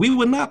 We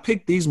would not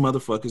pick these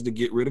motherfuckers to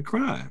get rid of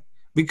crime,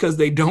 because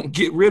they don't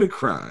get rid of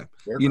crime.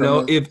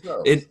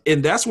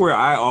 And that's where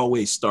I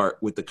always start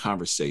with the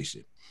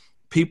conversation.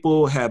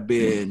 People have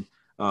been,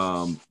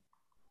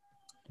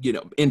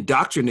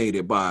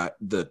 indoctrinated by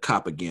the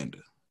propaganda.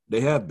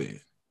 They have been.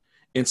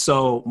 And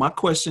so my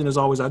question is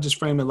always, I just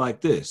frame it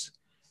like this.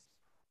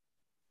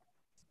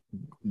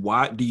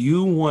 why do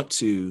you want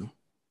to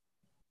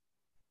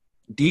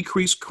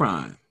decrease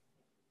crime,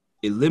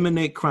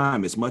 eliminate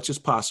crime as much as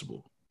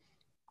possible?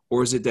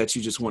 Or is it that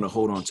you just want to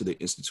hold on to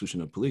the institution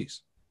of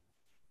police?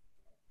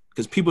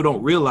 Because people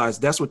don't realize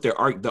that's what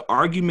the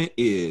argument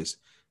is,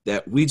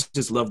 that we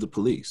just love the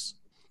police.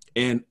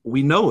 And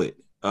we know it.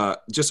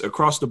 Just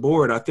across the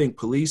board, I think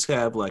police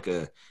have like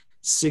a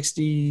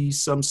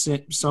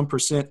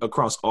 60%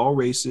 across all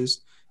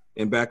races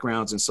and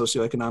backgrounds and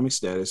socioeconomic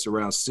status,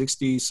 around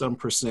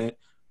 60%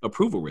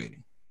 approval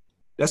rating.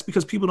 That's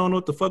because people don't know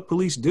what the fuck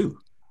police do.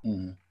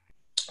 Mm-hmm.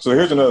 So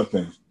here's another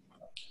thing.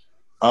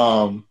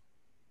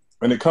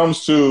 When it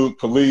comes to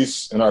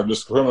police and our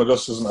criminal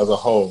justice system as a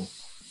whole,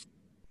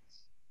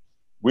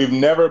 we've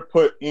never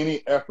put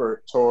any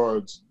effort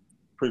towards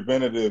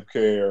preventative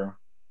care,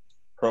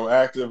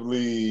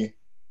 proactively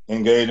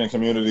engaging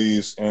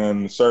communities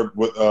and serve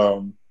with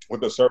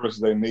the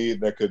services they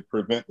need that could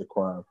prevent the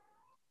crime.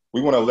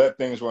 We want to let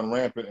things run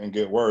rampant and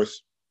get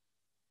worse,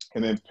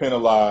 and then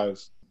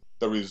penalize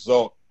the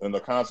result and the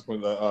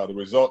consequence, the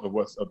result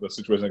of the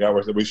situation that got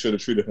worse, that we should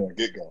have treated from the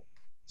get-go.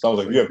 So I was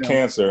like, if you have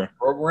cancer,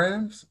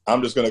 programs?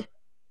 I'm just gonna,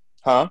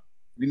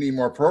 We need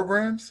more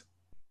programs?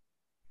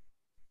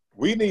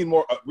 We need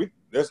more.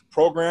 There's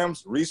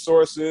programs,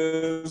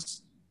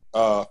 resources,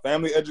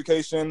 family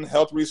education,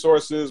 health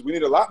resources. We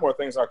need a lot more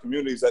things in our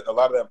communities that a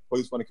lot of that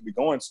police money could be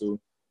going to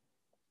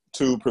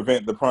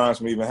prevent the crimes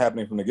from even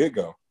happening from the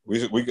get-go.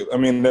 I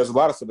mean, there's a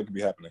lot of stuff that could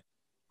be happening.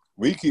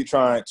 We keep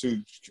trying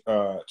to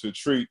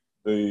treat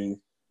the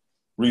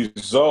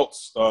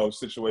results of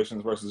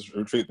situations versus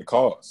treat the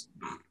cause,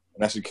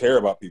 and actually care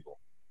about people.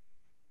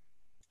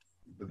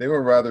 But they would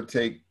rather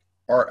take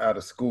art out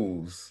of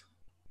schools.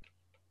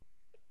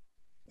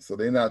 So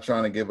they're not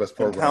trying to give us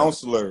programs. And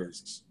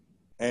counselors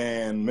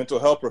and mental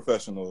health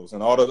professionals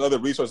and all those other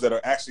resources that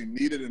are actually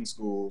needed in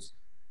schools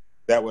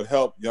that would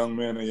help young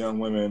men and young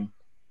women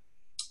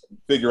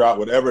figure out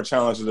whatever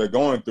challenges they're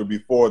going through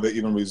before they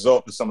even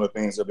result to some of the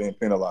things they're being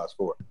penalized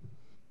for.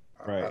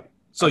 Right.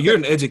 So you're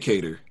an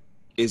educator.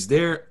 Is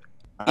there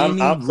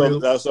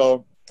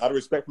so out of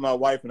respect for my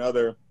wife and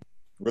other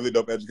really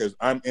dope educators,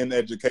 I'm in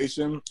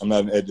education. I'm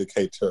not an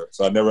educator.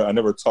 So I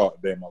never taught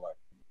a day in my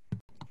life.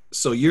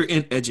 So you're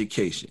in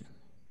education.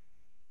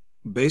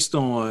 Based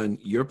on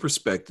your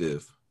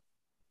perspective,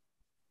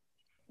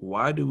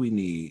 why do we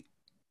need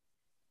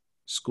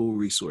school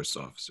resource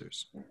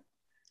officers,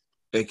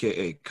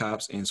 aka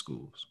cops and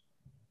schools?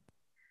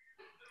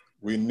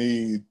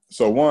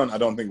 One, I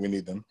don't think we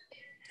need them.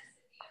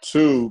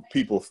 Two,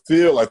 people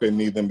feel like they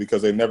need them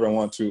because they never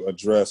want to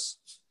address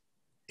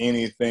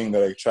anything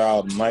that a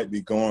child might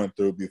be going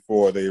through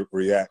before they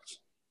react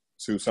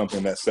to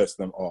something that sets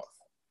them off.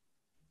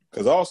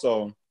 Because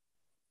also,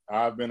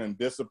 I've been in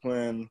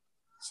discipline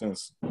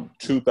since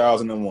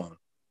 2001,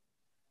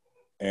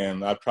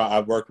 and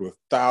I've worked with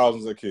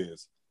thousands of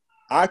kids.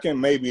 I can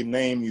maybe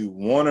name you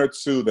one or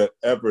two that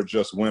ever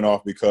just went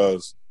off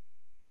because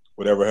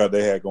whatever hell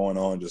they had going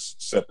on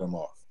just set them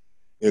off.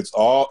 It's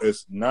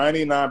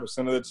 99%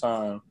 of the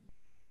time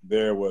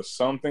there was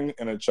something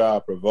in a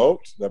child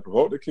that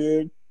provoked the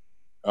kid.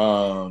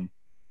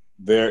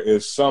 There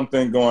is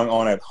something going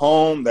on at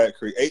home that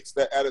creates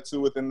that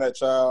attitude within that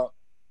child.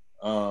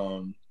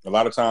 A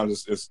lot of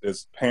times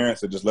it's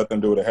parents that just let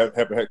them do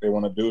whatever the heck they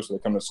want to do. So they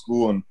come to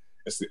school and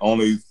it's the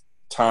only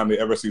time they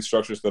ever see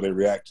structure, so they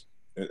react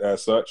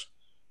as such.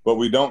 But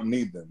we don't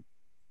need them.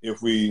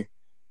 If we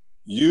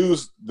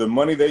use the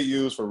money they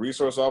use for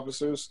resource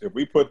officers, if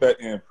we put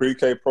that in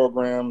pre-K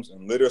programs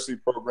and literacy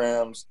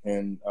programs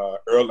and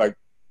early, like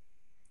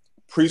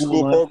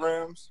preschool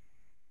programs,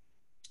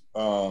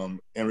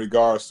 in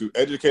regards to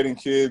educating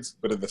kids,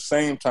 but at the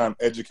same time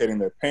educating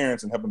their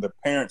parents and helping their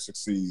parents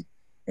succeed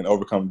and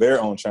overcome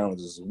their own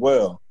challenges as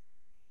well,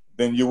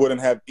 then you wouldn't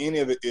have any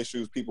of the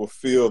issues people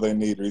feel they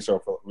need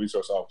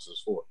resource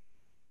officers for.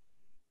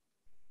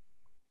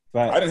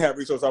 Right. I didn't have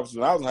resource officers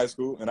when I was in high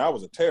school, and I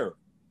was a terror.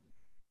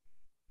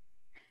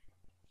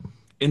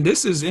 And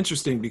this is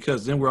interesting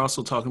because then we're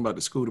also talking about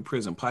the school to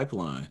prison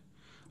pipeline.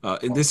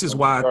 And this is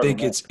why I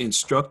think it's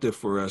instructive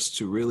for us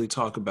to really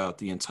talk about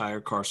the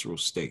entire carceral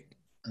state.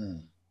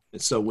 And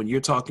so when you're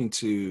talking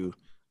to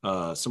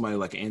somebody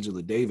like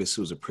Angela Davis,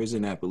 who's a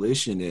prison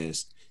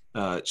abolitionist,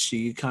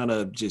 she kind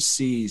of just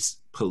sees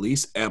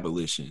police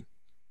abolition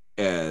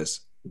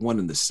as one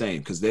and the same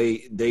because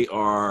they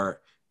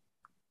are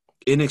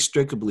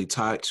inextricably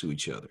tied to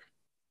each other.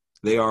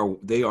 They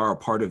are a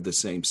part of the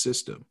same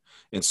system.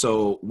 And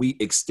so we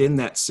extend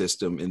that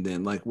system. And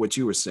then like what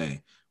you were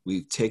saying,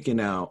 we've taken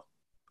out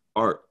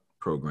art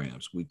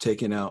programs. We've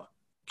taken out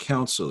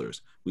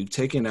counselors. We've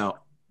taken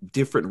out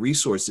different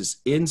resources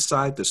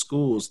inside the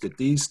schools that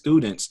these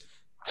students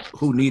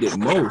who need it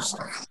most.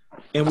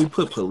 And we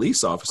put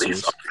police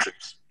officers.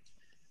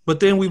 But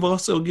then we've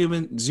also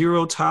given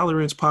zero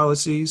tolerance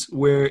policies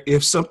where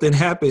if something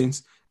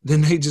happens,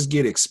 then they just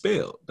get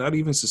expelled, not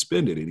even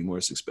suspended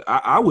anymore.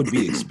 I would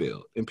be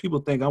expelled. And people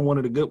think I'm one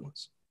of the good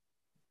ones.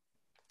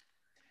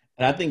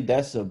 And I think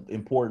that's an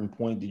important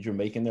point that you're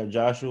making there,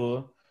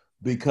 Joshua,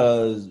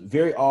 because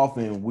very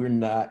often we're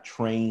not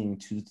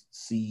trained to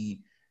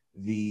see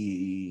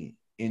the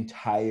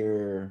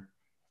entire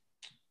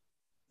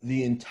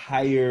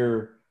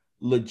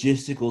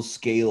logistical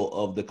scale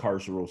of the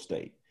carceral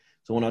state.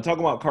 So when I talk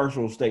about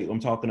carceral state, I'm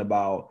talking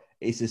about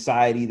a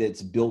society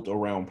that's built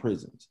around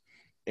prisons.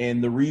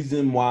 And the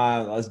reason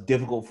why it's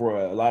difficult for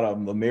a lot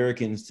of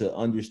Americans to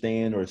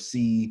understand or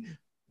see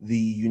the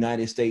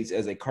United States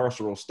as a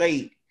carceral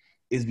state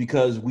is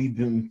because we've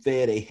been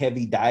fed a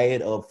heavy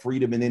diet of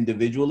freedom and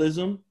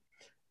individualism.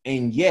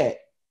 And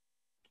yet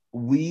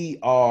we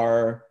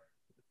are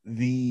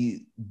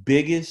the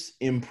biggest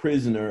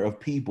imprisoner of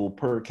people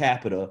per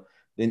capita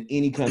than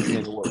any country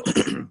in the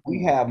world.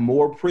 We have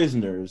more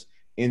prisoners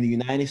in the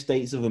United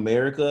States of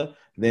America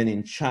than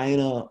in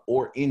China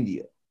or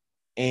India.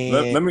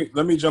 And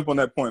let me jump on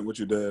that point with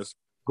you, Des.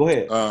 Go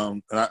ahead.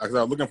 And I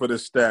was looking for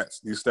these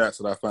stats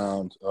that I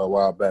found a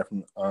while back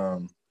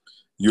from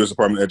U.S.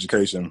 Department of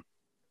Education.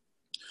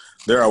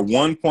 There are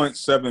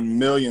 1.7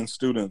 million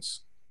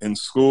students in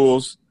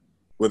schools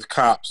with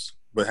cops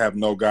but have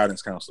no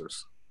guidance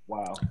counselors.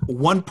 Wow.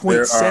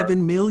 1.7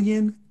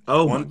 million?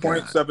 Oh,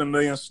 1.7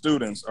 million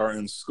students are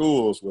in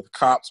schools with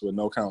cops with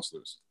no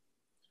counselors.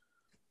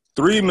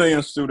 3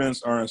 million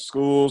students are in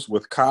schools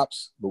with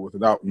cops but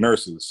without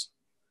nurses.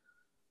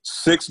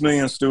 6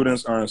 million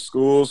students are in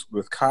schools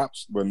with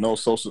cops but no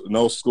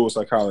school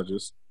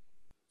psychologists.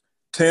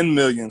 10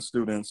 million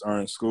students are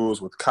in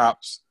schools with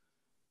cops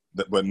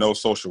but no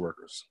social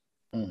workers.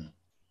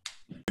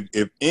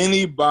 If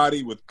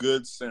anybody with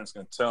good sense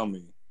can tell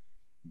me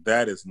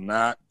that is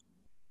not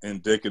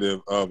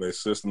indicative of a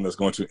system that's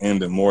going to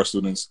end in more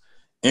students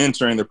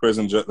entering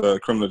the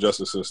criminal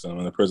justice system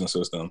and the prison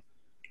system,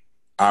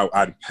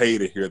 I'd pay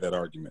to hear that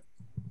argument.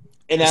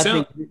 And I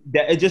think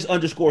that it just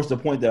underscores the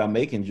point that I'm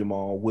making,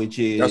 Jamal, which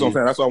is that's what I'm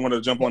saying. That's why I wanted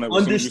to jump on that.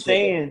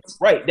 Understand,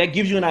 right? That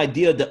gives you an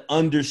idea to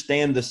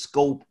understand the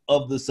scope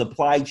of the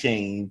supply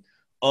chain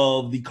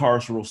of the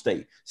carceral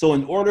state. So,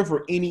 in order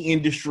for any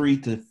industry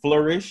to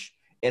flourish,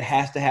 it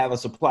has to have a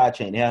supply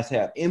chain. It has to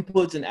have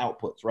inputs and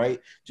outputs, right?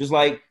 Just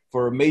like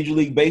for Major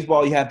League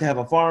Baseball, you have to have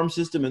a farm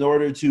system in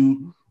order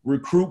to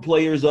recruit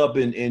players up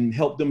and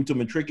help them to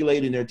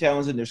matriculate in their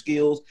talents and their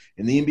skills.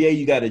 In the NBA,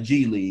 you got a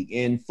G League.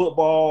 In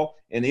football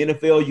and the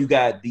NFL, you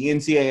got the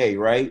NCAA,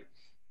 right?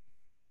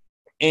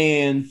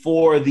 And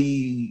for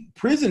the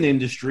prison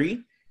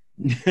industry,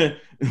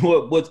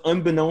 what's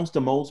unbeknownst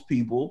to most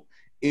people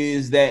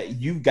is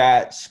that you've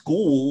got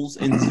schools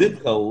and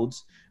zip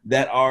codes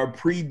that are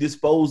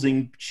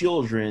predisposing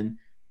children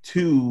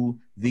to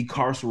the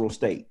carceral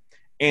state.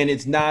 And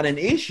it's not an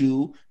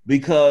issue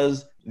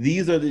because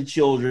these are the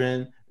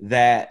children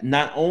that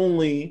not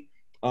only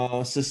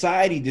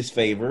society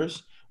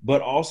disfavors, but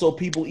also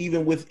people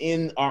even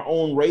within our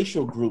own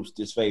racial groups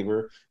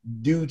disfavor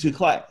due to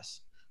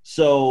class.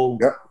 So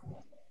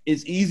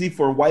It's easy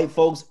for white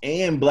folks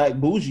and black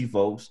bougie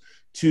folks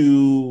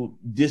to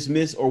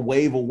dismiss or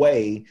wave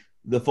away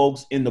the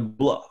folks in the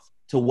Bluff,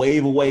 to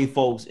wave away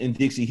folks in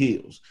Dixie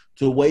Hills,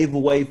 to wave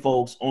away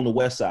folks on the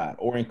West Side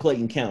or in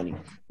Clayton County,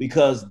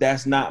 because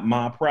that's not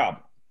my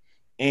problem.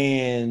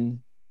 And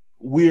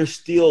we're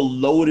still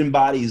loading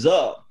bodies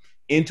up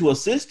into a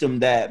system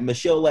that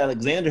Michelle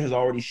Alexander has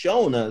already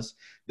shown us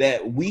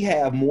that we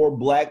have more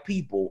black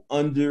people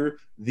under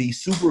the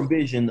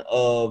supervision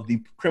of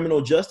the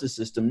criminal justice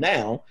system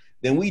now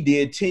than we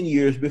did 10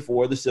 years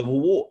before the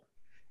Civil War.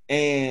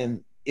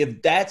 And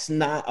if that's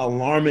not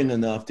alarming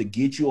enough to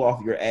get you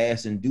off your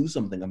ass and do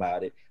something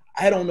about it,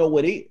 I don't know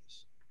what is.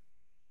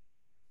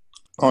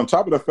 On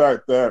top of the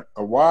fact that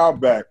a while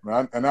back,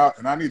 and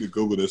I need to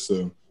Google this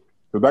soon,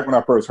 because back when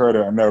I first heard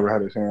it, I never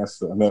had a chance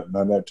to,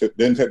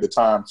 didn't take the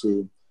time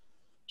to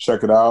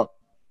check it out.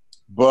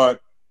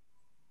 But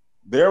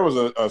there was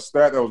a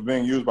stat that was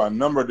being used by a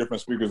number of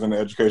different speakers in the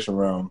education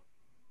realm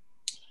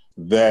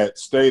that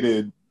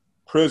stated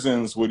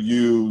prisons would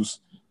use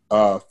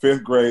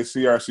fifth grade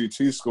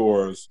CRCT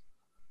scores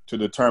to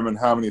determine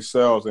how many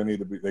cells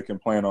they can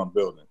plan on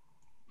building.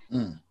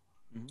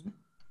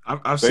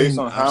 I've seen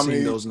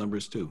those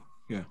numbers too.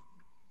 Yeah.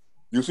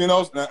 You've seen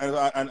those?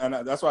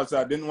 And that's why I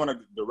said I didn't want to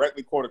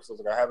directly quote it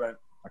because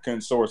I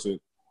couldn't source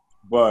it.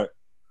 But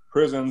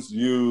prisons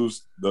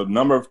use the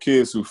number of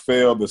kids who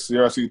failed the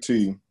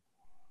CRCT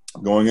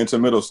going into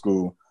middle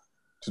school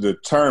to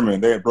determine,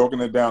 they had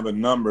broken it down, the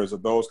numbers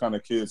of those kind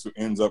of kids who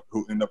end up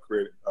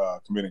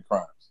committing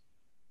crimes.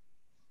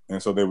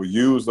 And so they would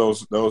use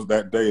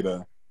that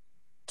data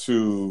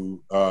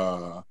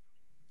to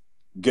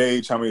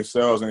gauge how many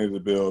cells they needed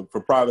to build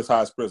for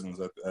privatized prisons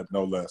at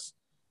no less.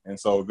 And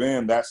so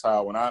then that's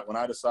how, when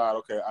I decide,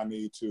 okay,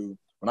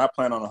 when I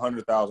plan on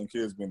 100,000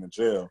 kids being in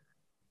jail,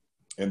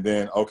 and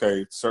then,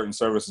 okay, certain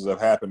services have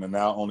happened and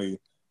now only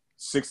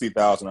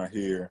 60,000 are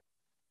here,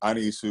 I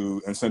need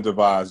to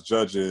incentivize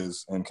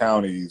judges and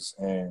counties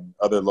and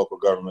other local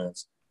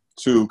governments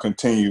to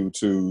continue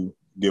to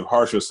give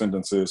harsher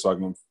sentences so I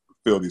can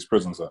fill these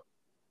prisons up.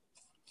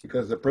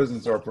 Because the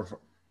prisons are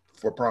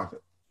for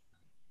profit.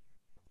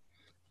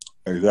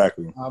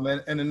 Exactly.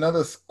 And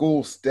another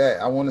school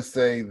stat, I want to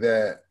say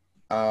that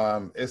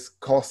It's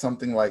cost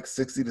something like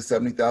 $60,000 to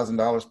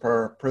 $70,000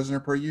 per prisoner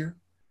per year.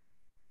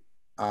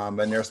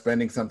 And they're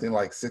spending something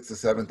like $6,000 to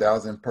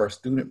 $7,000 per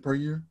student per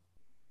year.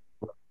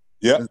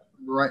 Yeah,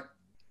 right.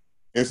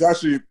 It's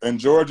actually in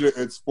Georgia.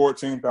 It's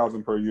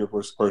 $14,000 per year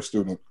per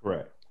student.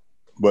 Correct.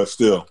 But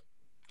still.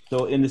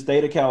 So in the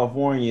state of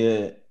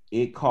California,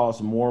 it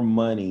costs more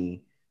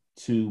money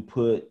to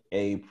put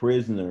a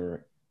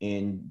prisoner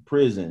in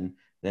prison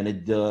than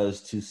it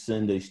does to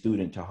send a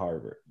student to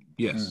Harvard.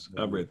 Yes,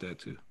 I read that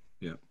too.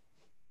 Yeah.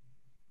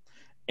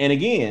 And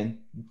again,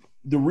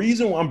 the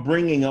reason why I'm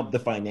bringing up the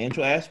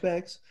financial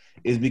aspects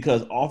is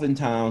because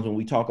oftentimes when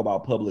we talk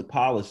about public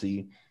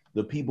policy,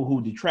 the people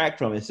who detract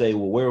from it say,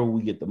 well, where will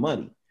we get the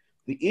money?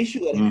 The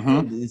issue at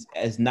hand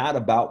is not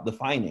about the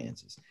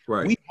finances.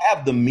 Right. We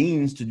have the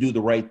means to do the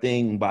right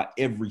thing by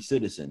every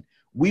citizen.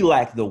 We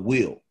lack the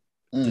will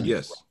to do the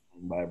right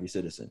thing by every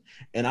citizen.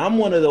 And I'm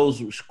one of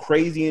those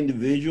crazy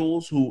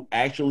individuals who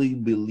actually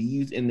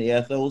believes in the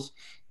ethos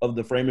of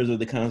the framers of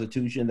the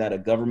Constitution, that a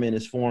government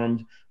is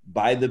formed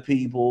by the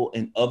people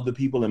and of the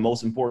people, and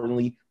most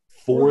importantly,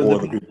 for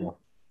the people.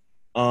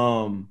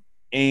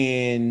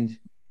 And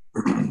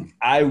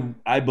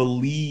I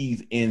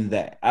believe in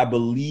that. I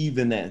believe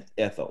in that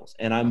ethos,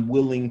 and I'm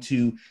willing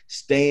to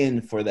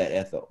stand for that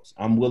ethos.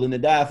 I'm willing to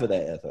die for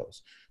that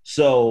ethos.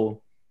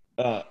 So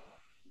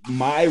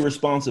my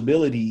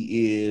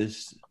responsibility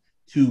is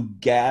to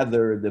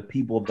gather the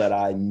people that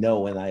I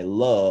know and I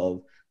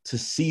love to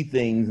see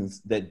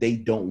things that they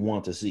don't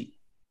want to see.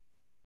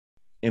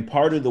 And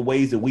part of the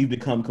ways that we've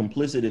become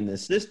complicit in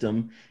this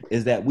system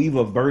is that we've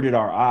averted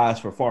our eyes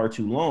for far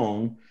too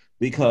long,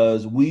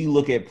 because we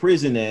look at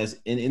prison as,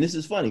 and this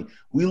is funny,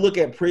 we look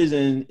at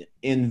prison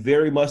in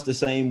very much the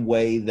same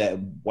way that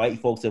white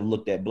folks have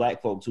looked at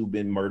black folks who've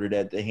been murdered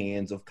at the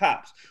hands of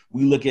cops.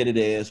 We look at it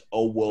as,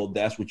 oh, well,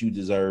 that's what you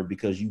deserve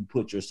because you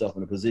put yourself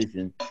in a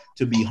position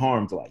to be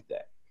harmed like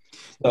that.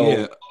 So,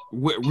 yeah,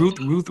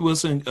 Ruth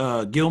Wilson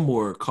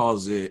Gilmore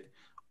calls it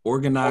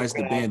organized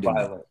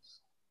abandonment. Violence.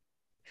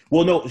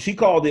 Well, no, she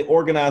called it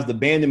organized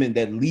abandonment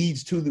that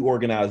leads to the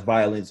organized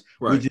violence,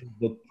 which is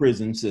the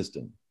prison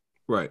system.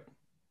 Right.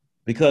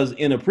 Because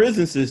in a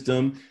prison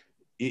system,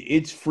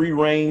 it's free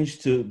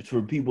range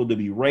for people to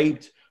be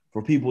raped,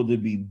 for people to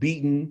be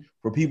beaten,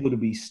 for people to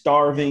be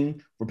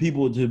starving, for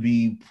people to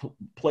be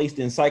placed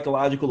in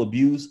psychological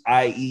abuse,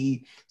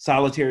 i.e.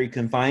 solitary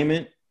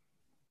confinement.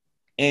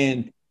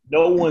 And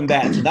no one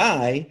bats an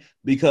eye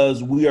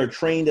because we are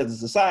trained as a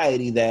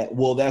society that,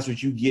 well, that's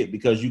what you get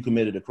because you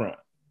committed a crime.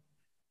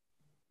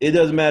 It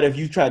doesn't matter if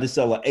you tried to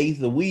sell an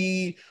eighth of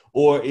weed,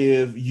 or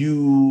if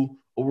you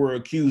were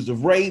accused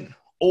of rape,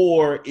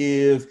 or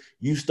if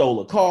you stole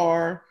a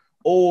car,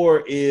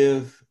 or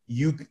if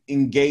you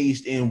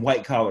engaged in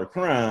white collar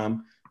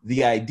crime.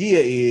 The idea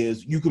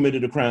is you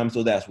committed a crime,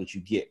 so that's what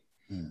you get.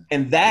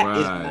 And that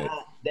is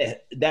not,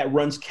 that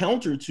runs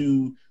counter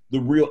to the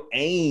real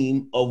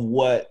aim of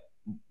what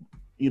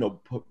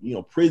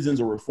prisons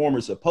or reform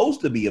are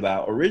supposed to be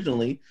about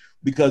originally,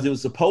 because it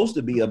was supposed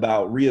to be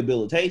about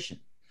rehabilitation.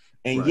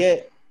 And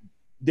yet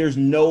there's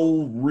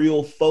no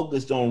real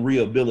focus on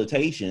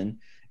rehabilitation.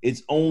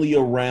 It's only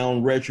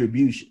around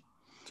retribution.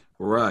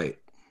 Right.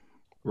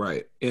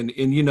 And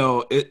you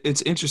know,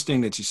 it's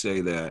interesting that you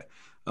say that,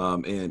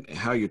 and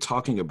how you're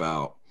talking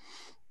about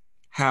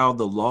how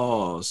the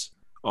laws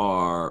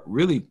are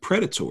really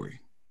predatory.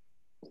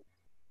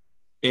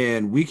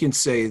 And we can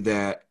say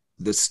that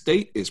the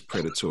state is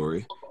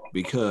predatory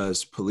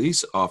because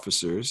police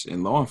officers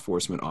and law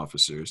enforcement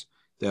officers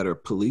that are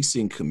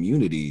policing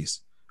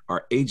communities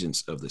are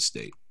agents of the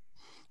state.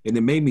 And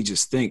it made me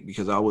just think,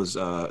 because I was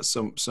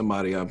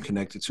somebody I'm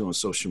connected to on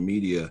social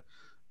media,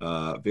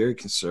 very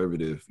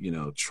conservative,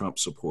 Trump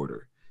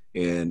supporter.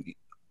 And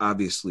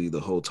obviously the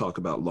whole talk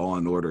about law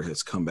and order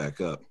has come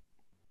back up.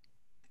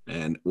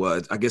 And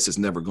well, I guess it's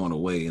never gone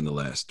away in the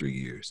last 3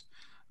 years.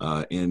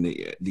 And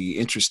the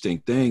interesting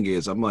thing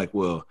is, I'm like,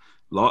 well,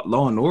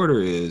 law and order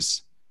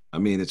is,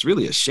 it's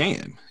really a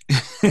sham.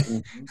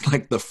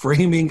 Like the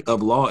framing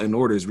of law and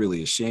order is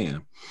really a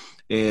sham.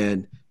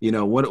 And,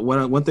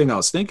 one thing I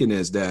was thinking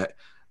is that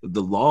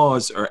the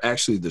laws are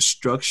actually the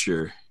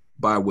structure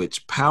by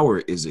which power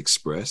is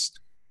expressed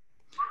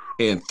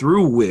and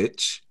through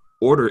which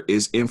order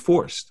is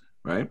enforced,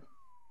 right?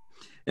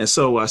 And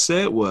so what I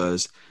said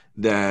was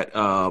that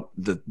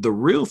the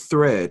real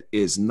threat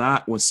is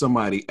not when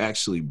somebody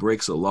actually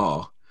breaks a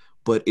law,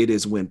 but it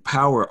is when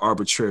power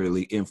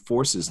arbitrarily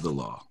enforces the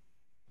law.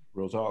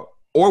 Real talk.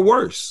 Or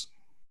worse,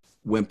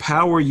 when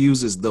power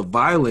uses the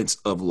violence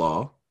of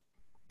law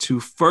to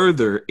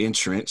further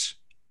entrench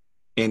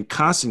and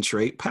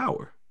concentrate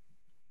power.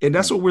 And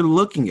that's what we're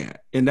looking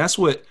at. And that's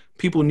what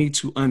people need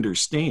to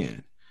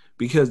understand,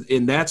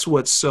 and that's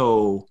what's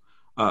so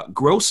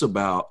gross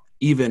about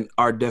even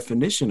our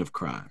definition of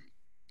crime.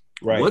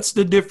 Right. What's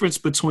the difference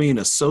between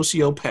a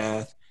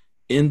sociopath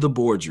in the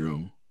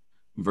boardroom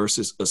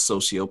versus a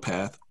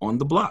sociopath on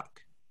the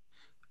block?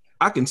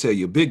 I can tell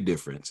you a big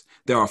difference.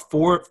 There are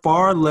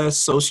far less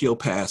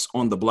sociopaths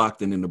on the block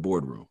than in the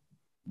boardroom.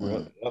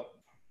 Right.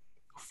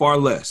 Far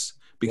less,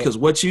 Because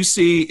what you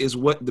see is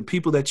what the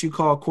people that you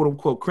call quote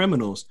unquote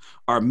criminals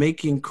are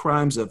making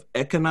crimes of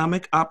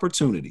economic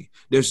opportunity.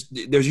 There's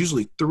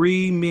usually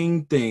three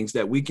main things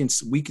that we can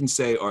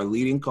say are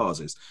leading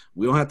causes.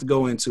 We don't have to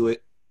go into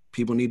it.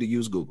 People need to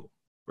use Google,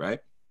 right?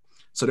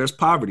 So there's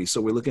poverty.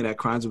 So we're looking at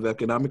crimes of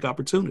economic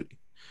opportunity,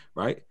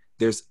 right?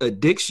 There's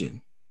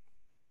addiction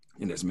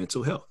and there's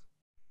mental health.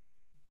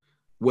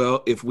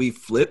 Well, if we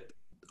flip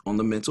on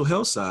the mental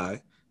health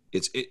side,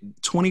 it's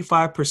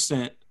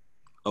 25%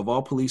 of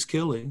all police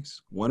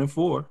killings, 1 in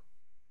 4,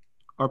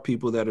 are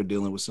people that are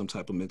dealing with some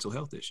type of mental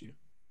health issue.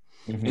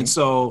 Mm-hmm. And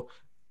so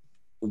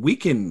we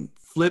can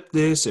flip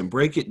this and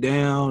break it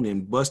down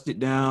and bust it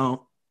down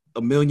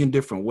a million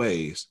different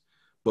ways.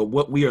 But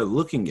what we are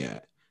looking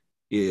at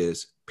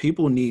is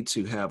people need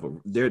to have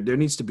there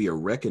needs to be a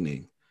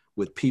reckoning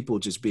with people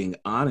just being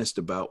honest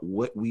about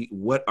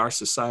what our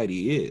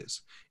society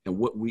is and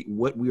what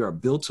we are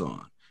built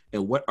on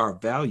and what our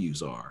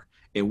values are.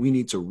 And we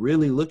need to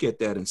really look at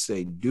that and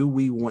say, do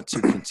we want to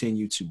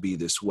continue to be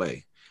this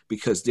way?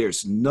 Because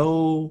there's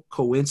no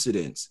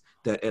coincidence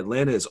that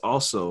Atlanta is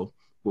also,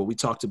 what we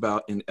talked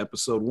about in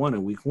episode 1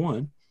 in week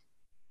 1,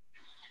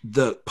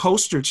 the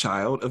poster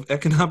child of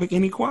economic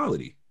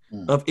inequality,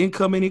 of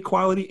income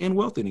inequality and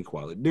wealth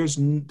inequality.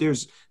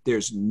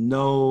 There's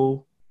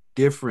no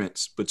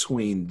difference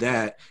between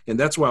that. And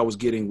that's why I was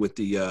getting with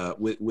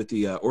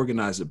the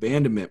organized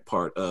abandonment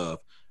part of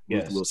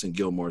Ruth Wilson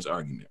Gilmore's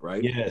argument,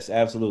 right? Yes,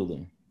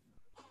 absolutely.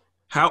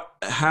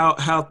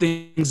 How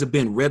things have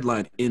been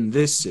redlined in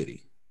this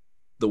city,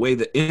 the way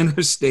the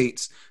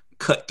interstates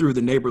cut through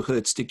the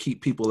neighborhoods to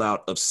keep people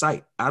out of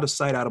sight, out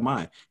of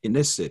mind in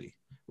this city,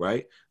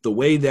 right? The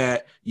way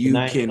that you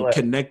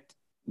connect,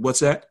 what's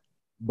that?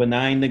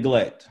 Benign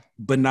neglect,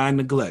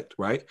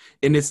 right?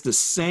 And it's the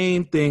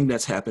same thing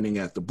that's happening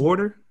at the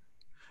border,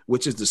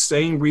 which is the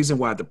same reason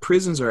why the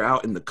prisons are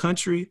out in the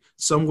country,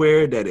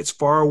 somewhere that it's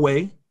far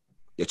away,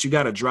 that you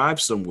got to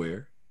drive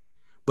somewhere.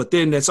 But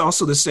then that's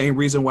also the same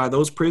reason why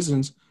those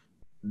prisons,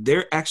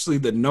 they're actually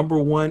the number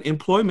one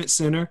employment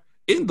center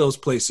in those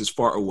places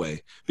far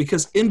away,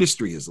 because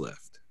industry is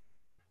left.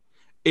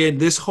 And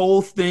this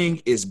whole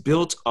thing is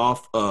built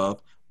off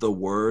of the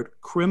word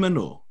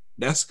criminal.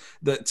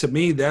 To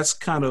me, that's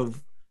kind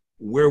of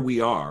where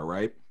we are,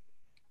 right?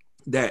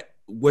 That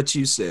what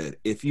you said,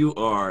 if you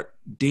are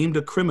deemed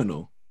a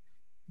criminal,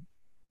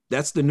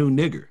 that's the new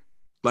nigger.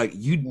 Like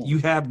you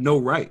have no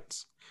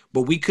rights.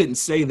 But we couldn't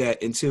say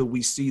that until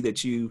we see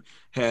that you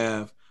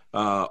have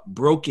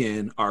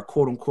broken our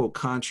quote unquote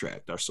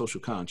contract, our social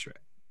contract.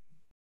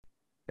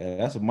 Yeah,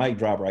 that's a mic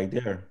drop right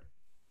there.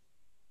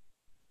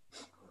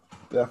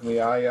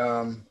 Definitely. I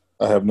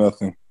have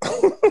nothing.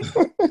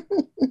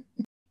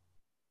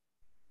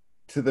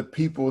 To the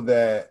people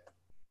that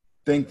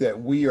think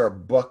that we are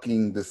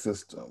bucking the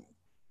system,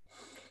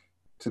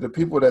 to the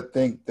people that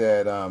think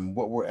that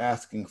what we're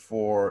asking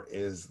for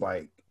is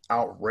like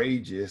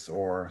outrageous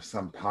or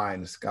some pie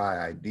in the sky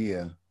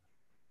idea,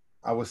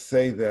 I would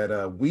say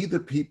that we, the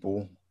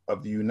people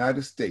of the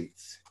United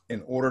States,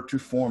 in order to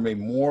form a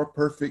more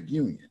perfect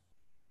union,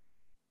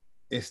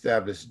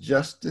 establish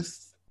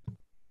justice,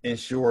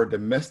 ensure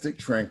domestic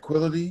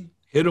tranquility,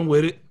 hit them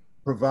with it,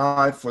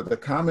 provide for the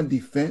common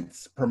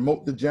defense,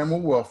 promote the general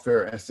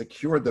welfare, and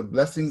secure the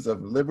blessings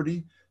of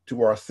liberty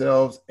to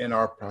ourselves and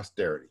our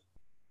posterity.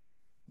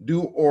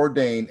 Do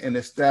ordain and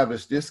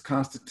establish this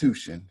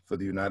Constitution for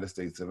the United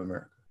States of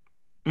America.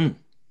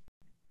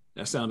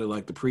 That sounded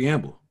like the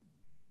preamble.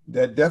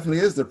 That definitely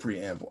is the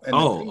preamble. And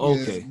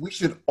okay. We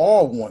should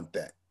all want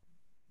that.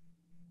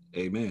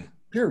 Amen.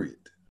 Period.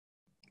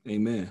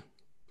 Amen.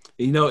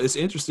 You know, it's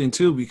interesting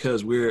too,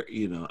 because we're,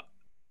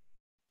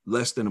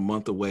 less than a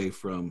month away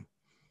from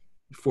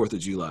 4th of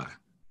July.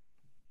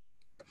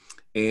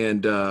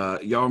 And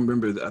y'all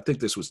remember, I think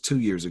this was 2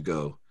 years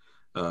ago,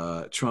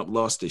 Trump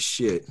lost his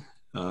shit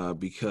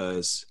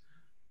because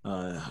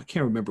I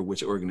can't remember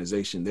which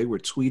organization. They were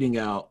tweeting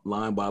out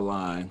line by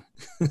line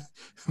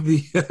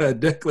the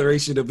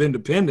Declaration of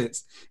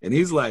Independence. And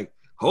he's like,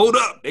 hold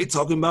up, they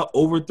talking about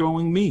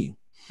overthrowing me.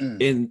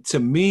 And to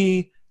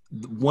me,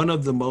 one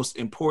of the most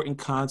important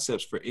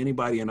concepts for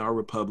anybody in our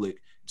republic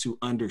to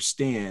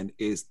understand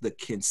is the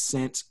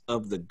consent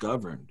of the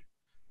governed.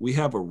 We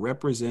have a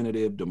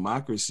representative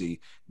democracy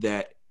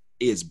that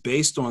is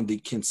based on the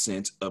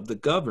consent of the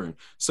governed.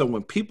 So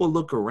when people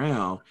look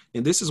around,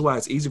 and this is why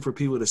it's easy for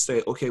people to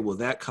say, okay, well,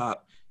 that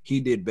cop,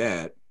 he did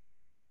bad,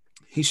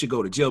 he should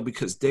go to jail,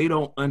 because they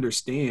don't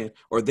understand,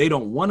 or they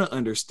don't want to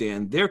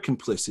understand their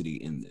complicity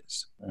in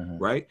this,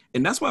 right?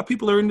 And that's why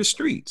people are in the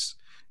streets.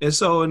 And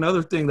so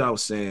another thing that I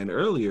was saying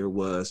earlier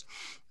was,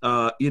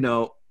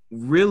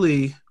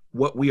 really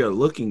what we are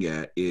looking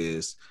at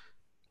is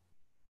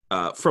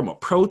from a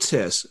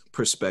protest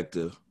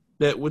perspective,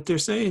 that what they're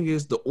saying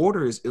is the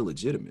order is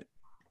illegitimate.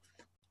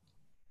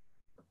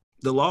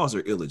 The laws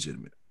are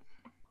illegitimate.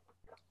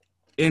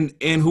 And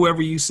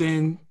whoever you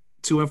send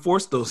to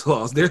enforce those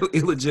laws, they're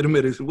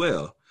illegitimate as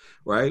well,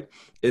 right?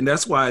 And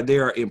that's why they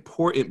are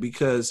important,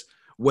 because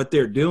what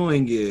they're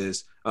doing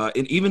is,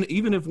 and even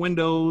if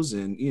windows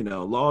and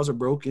laws are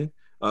broken,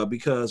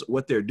 because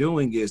what they're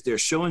doing is they're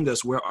showing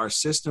us where our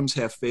systems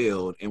have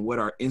failed and what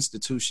our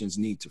institutions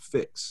need to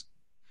fix.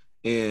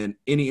 And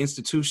any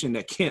institution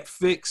that can't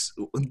fix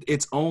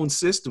its own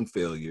system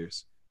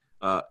failures,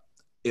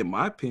 in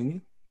my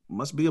opinion,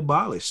 must be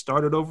abolished,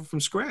 started over from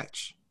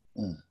scratch.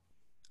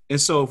 And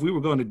so if we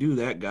were going to do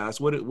that,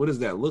 guys, what does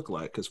that look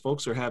like? Because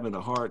folks are having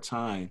a hard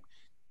time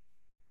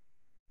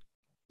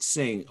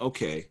saying,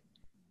 okay,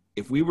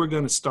 if we were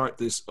going to start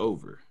this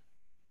over,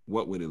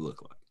 what would it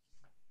look like?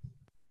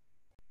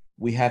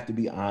 We have to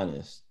be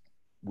honest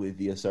with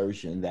the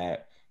assertion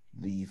that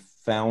the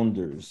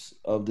founders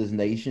of this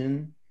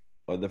nation,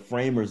 or the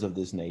framers of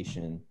this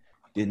nation,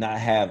 did not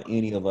have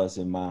any of us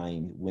in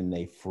mind when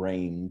they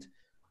framed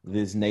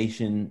this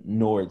nation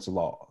nor its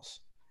laws.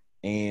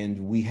 And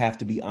we have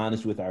to be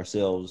honest with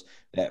ourselves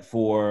that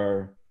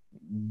for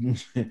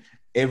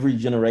every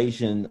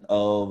generation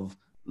of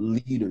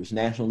leaders,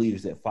 national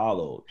leaders that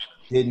followed,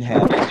 didn't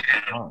have any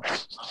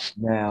mind.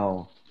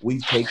 Now,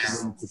 we've taken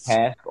them to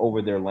task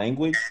over their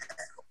language,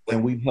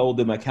 and we've held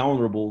them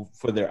accountable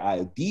for their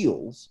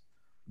ideals,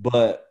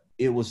 but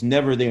it was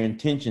never their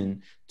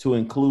intention to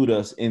include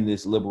us in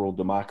this liberal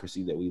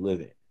democracy that we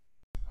live in.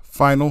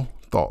 Final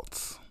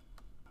thoughts.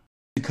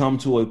 To come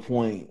to a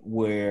point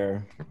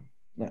where,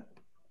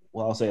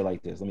 well, I'll say it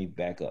like this. Let me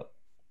back up.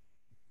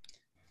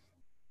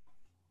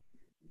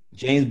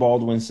 James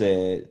Baldwin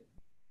said,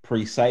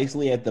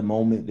 precisely at the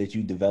moment that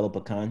you develop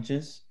a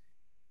conscience,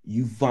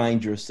 you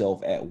find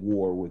yourself at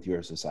war with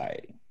your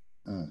society.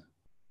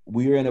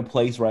 We're in a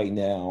place right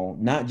now,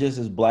 not just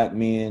as Black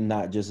men,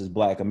 not just as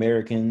Black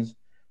Americans,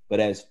 but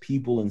as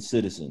people and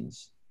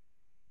citizens,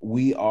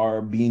 we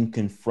are being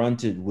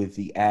confronted with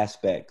the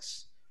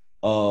aspects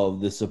of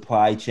the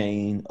supply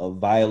chain of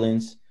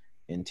violence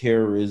and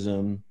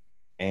terrorism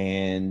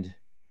and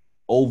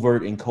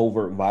overt and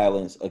covert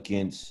violence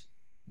against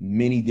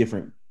many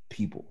different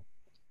people.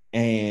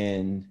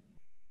 And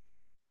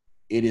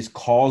it is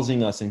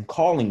causing us and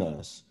calling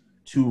us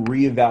to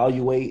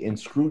reevaluate and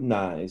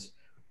scrutinize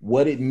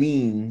what it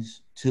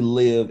means to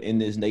live in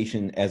this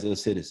nation as a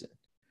citizen.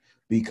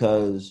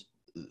 Because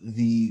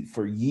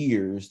for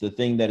years, the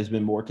thing that has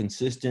been more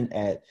consistent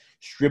at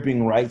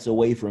stripping rights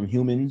away from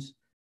humans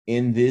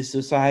in this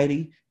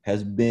society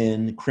has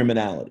been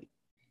criminality.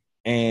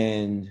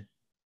 And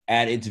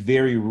at its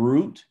very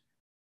root,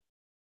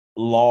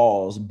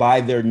 laws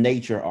by their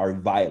nature are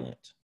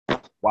violent.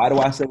 Why do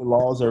I say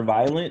laws are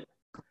violent?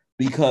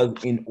 Because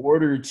in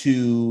order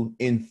to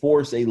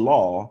enforce a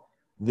law,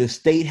 the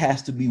state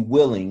has to be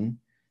willing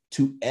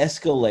to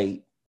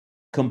escalate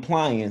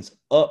compliance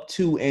up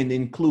to and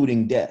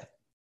including death.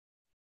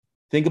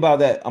 Think about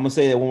that. I'm going to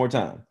say that one more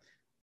time.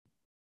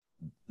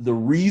 The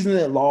reason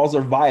that laws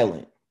are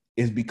violent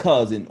is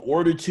because in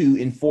order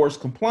to enforce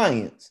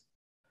compliance,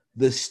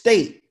 the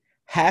state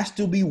has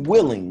to be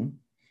willing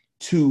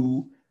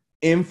to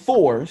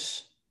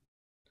enforce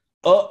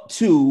up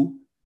to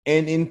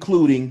and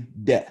including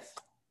death.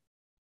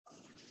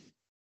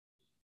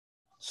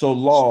 So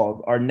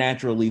laws are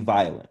naturally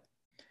violent.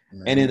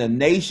 And in a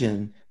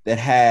nation that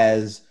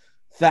has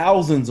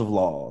thousands of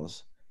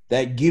laws,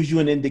 that gives you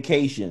an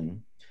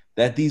indication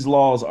that these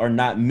laws are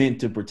not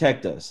meant to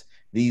protect us.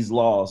 These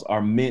laws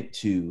are meant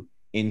to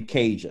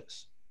encage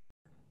us.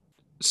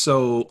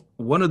 So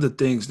one of the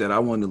things that I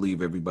want to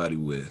leave everybody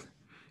with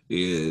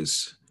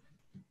is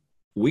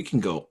we can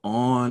go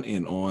on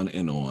and on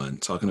and on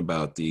talking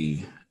about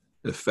the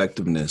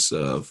effectiveness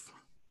of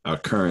our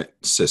current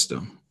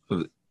system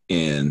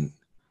and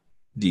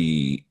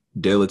the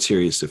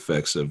deleterious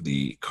effects of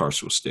the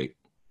carceral state.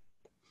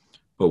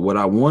 But what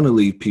I want to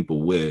leave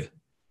people with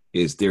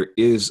is there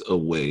is a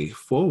way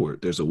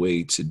forward. There's a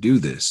way to do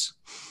this.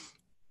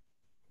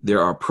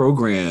 There are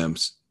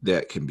programs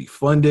that can be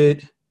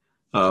funded,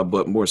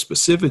 but more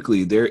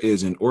specifically, there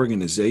is an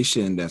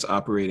organization that's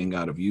operating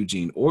out of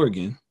Eugene,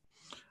 Oregon,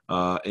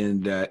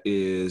 and that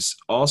is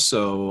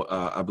also,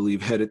 I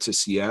believe, headed to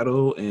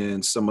Seattle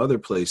and some other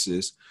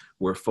places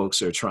where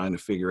folks are trying to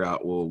figure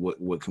out, well,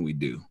 what can we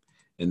do?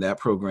 And that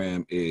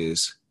program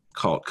is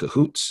called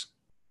Cahoots.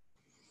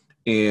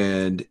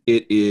 And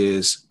it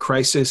is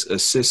crisis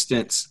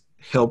assistance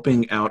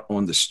helping out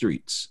on the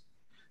streets.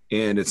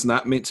 And it's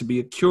not meant to be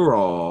a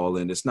cure-all,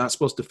 and it's not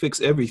supposed to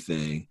fix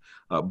everything.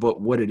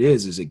 But what it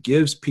is it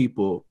gives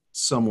people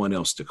someone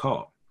else to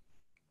call.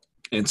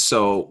 And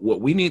so what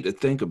we need to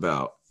think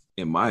about,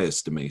 in my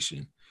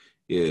estimation,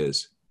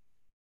 is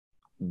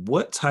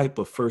what type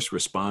of first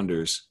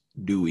responders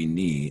do we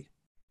need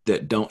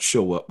that don't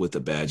show up with a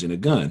badge and a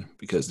gun?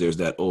 Because there's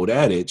that old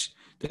adage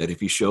that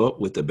if you show up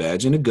with a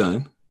badge and a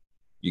gun,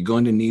 you're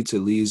going to need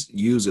to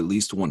use at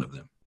least one of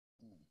them.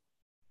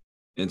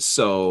 And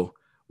so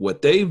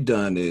what they've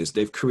done is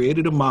they've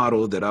created a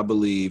model that I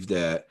believe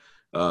that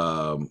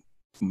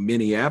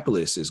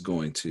Minneapolis is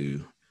going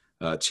to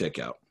check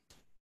out,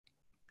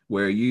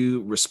 where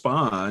you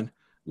respond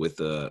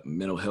with a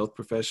mental health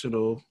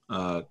professional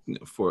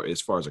for as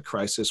far as a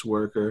crisis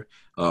worker.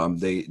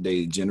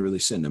 They generally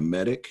send a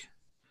medic.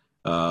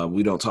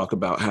 We don't talk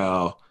about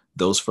how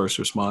those first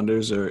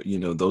responders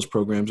are, those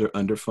programs are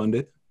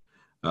underfunded.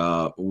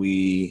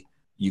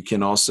 You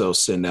can also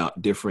send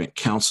out different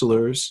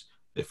counselors.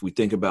 If we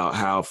think about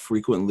how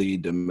frequently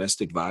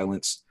domestic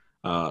violence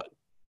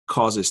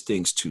causes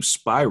things to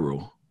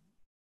spiral,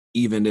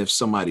 even if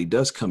somebody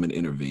does come and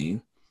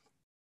intervene,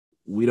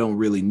 we don't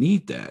really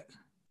need that.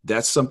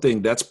 That's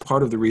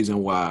part of the reason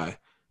why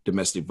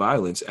domestic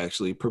violence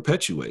actually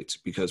perpetuates,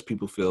 because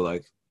people feel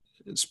like,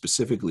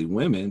 specifically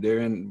women, they're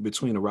in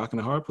between a rock and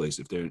a hard place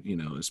if they're,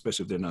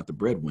 especially if they're not the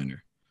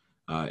breadwinner.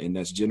 And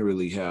that's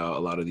generally how a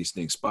lot of these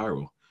things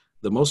spiral.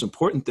 The most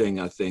important thing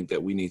I think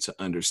that we need to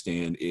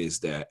understand is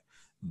that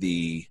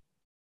the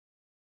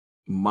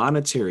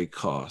monetary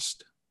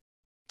cost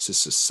to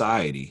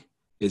society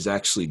is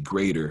actually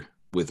greater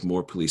with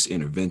more police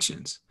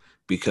interventions,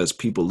 because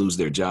people lose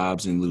their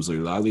jobs and lose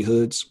their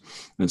livelihoods.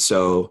 And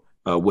so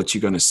what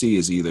you're going to see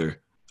is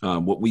either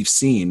what we've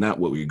seen, not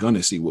what we're going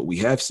to see, what we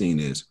have seen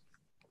is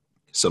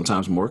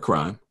sometimes more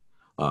crime,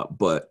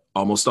 but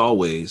almost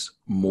always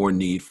more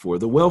need for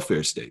the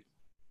welfare state.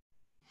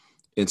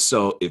 And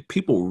so if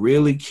people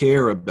really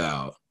care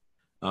about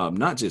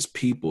not just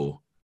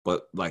people,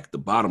 but like the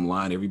bottom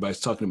line, everybody's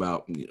talking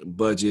about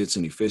budgets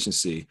and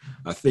efficiency.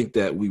 I think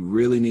that we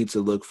really need to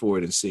look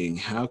forward and seeing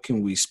how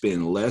can we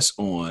spend less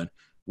on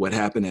what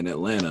happened in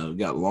Atlanta. We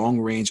got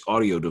long range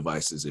audio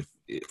devices. If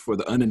for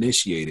the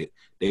uninitiated,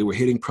 they were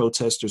hitting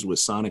protesters with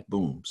sonic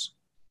booms.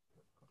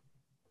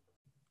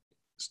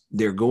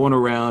 They're going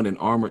around in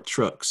armored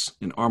trucks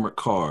and armored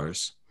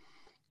cars.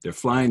 They're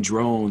flying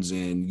drones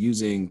and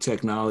using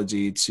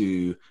technology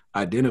to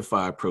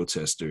identify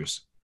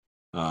protesters.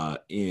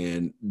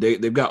 And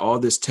they've got all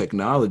this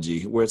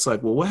technology where it's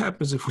like, well, what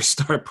happens if we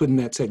start putting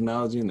that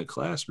technology in the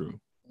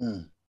classroom?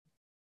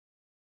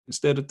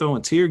 Instead of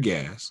throwing tear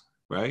gas,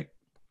 right?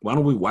 Why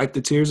don't we wipe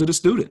the tears of the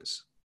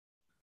students?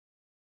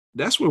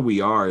 That's where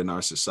we are in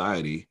our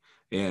society.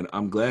 And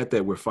I'm glad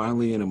that we're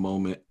finally in a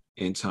moment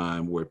in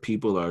time where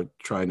people are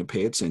trying to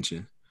pay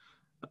attention.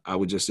 I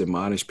would just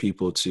admonish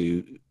people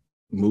to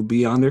move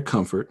beyond their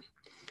comfort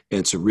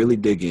and to really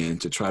dig in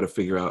to try to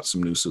figure out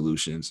some new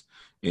solutions.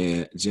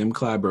 And Jim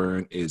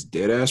Clyburn is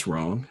dead ass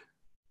wrong.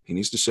 He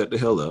needs to shut the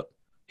hell up.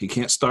 He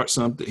can't start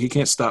something. He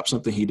can't stop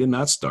something he did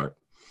not start.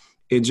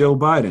 And Joe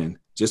Biden,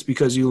 just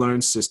because you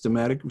learn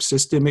systemic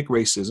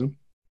racism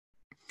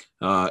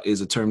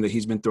is a term that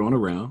he's been throwing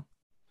around,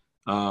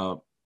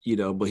 but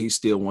he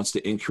still wants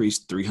to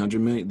increase $300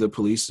 million, the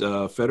police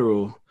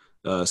federal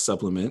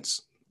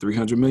supplements,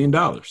 $300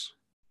 million.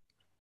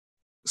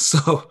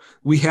 So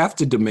we have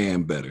to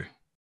demand better.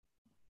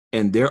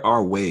 And there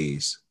are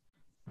ways.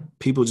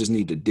 People just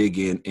need to dig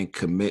in and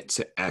commit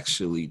to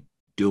actually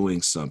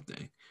doing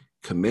something.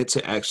 Commit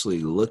to actually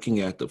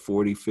looking at the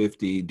 40,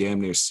 50,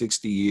 damn near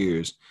 60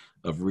 years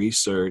of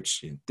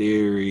research and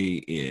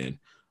theory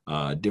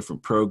and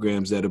different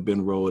programs that have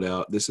been rolled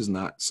out. This is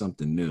not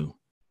something new.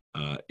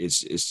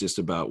 It's just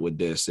about what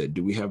Des said.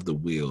 Do we have the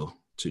will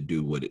to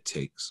do what it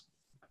takes?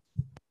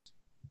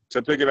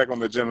 To piggyback on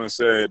the gentleman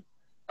said,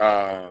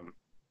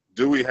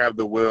 do we have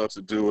the will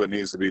to do what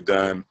needs to be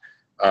done?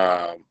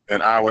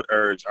 And I would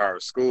urge our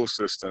school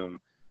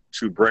system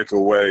to break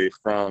away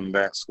from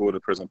that school to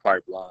prison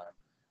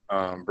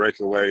pipeline, break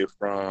away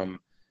from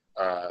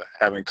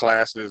having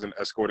classes and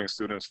escorting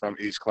students from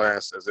each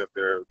class as if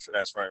they're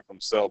transferring from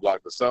cell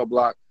block to cell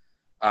block.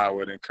 I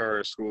would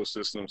encourage school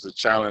systems to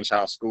challenge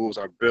how schools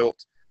are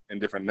built in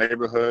different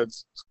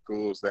neighborhoods.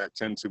 Schools that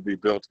tend to be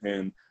built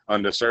in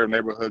underserved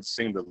neighborhoods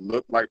seem to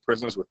look like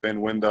prisons with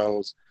thin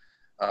windows,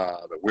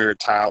 the weird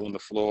tile on the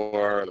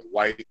floor, the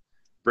white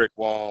brick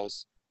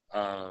walls,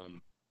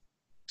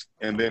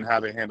 and then how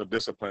they handle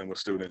discipline with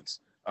students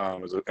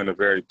in a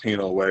very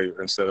penal way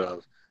instead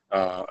of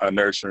a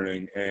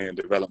nurturing and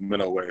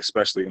developmental way,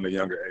 especially in the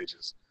younger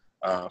ages.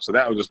 So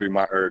that would just be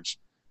my urge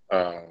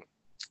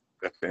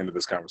at the end of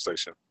this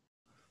conversation.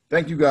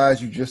 Thank you,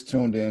 guys. You just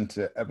tuned in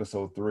to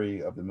episode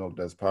 3 of the Milk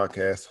Duds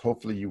podcast.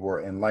 Hopefully you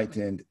were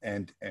enlightened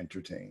and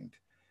entertained.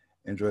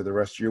 Enjoy the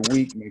rest of your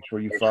week. Make sure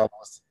you follow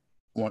us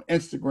on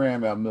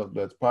Instagram at Milk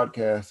Duds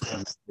Podcast, and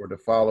make sure to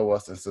follow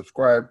us and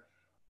subscribe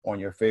on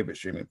your favorite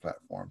streaming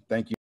platform.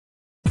 Thank you.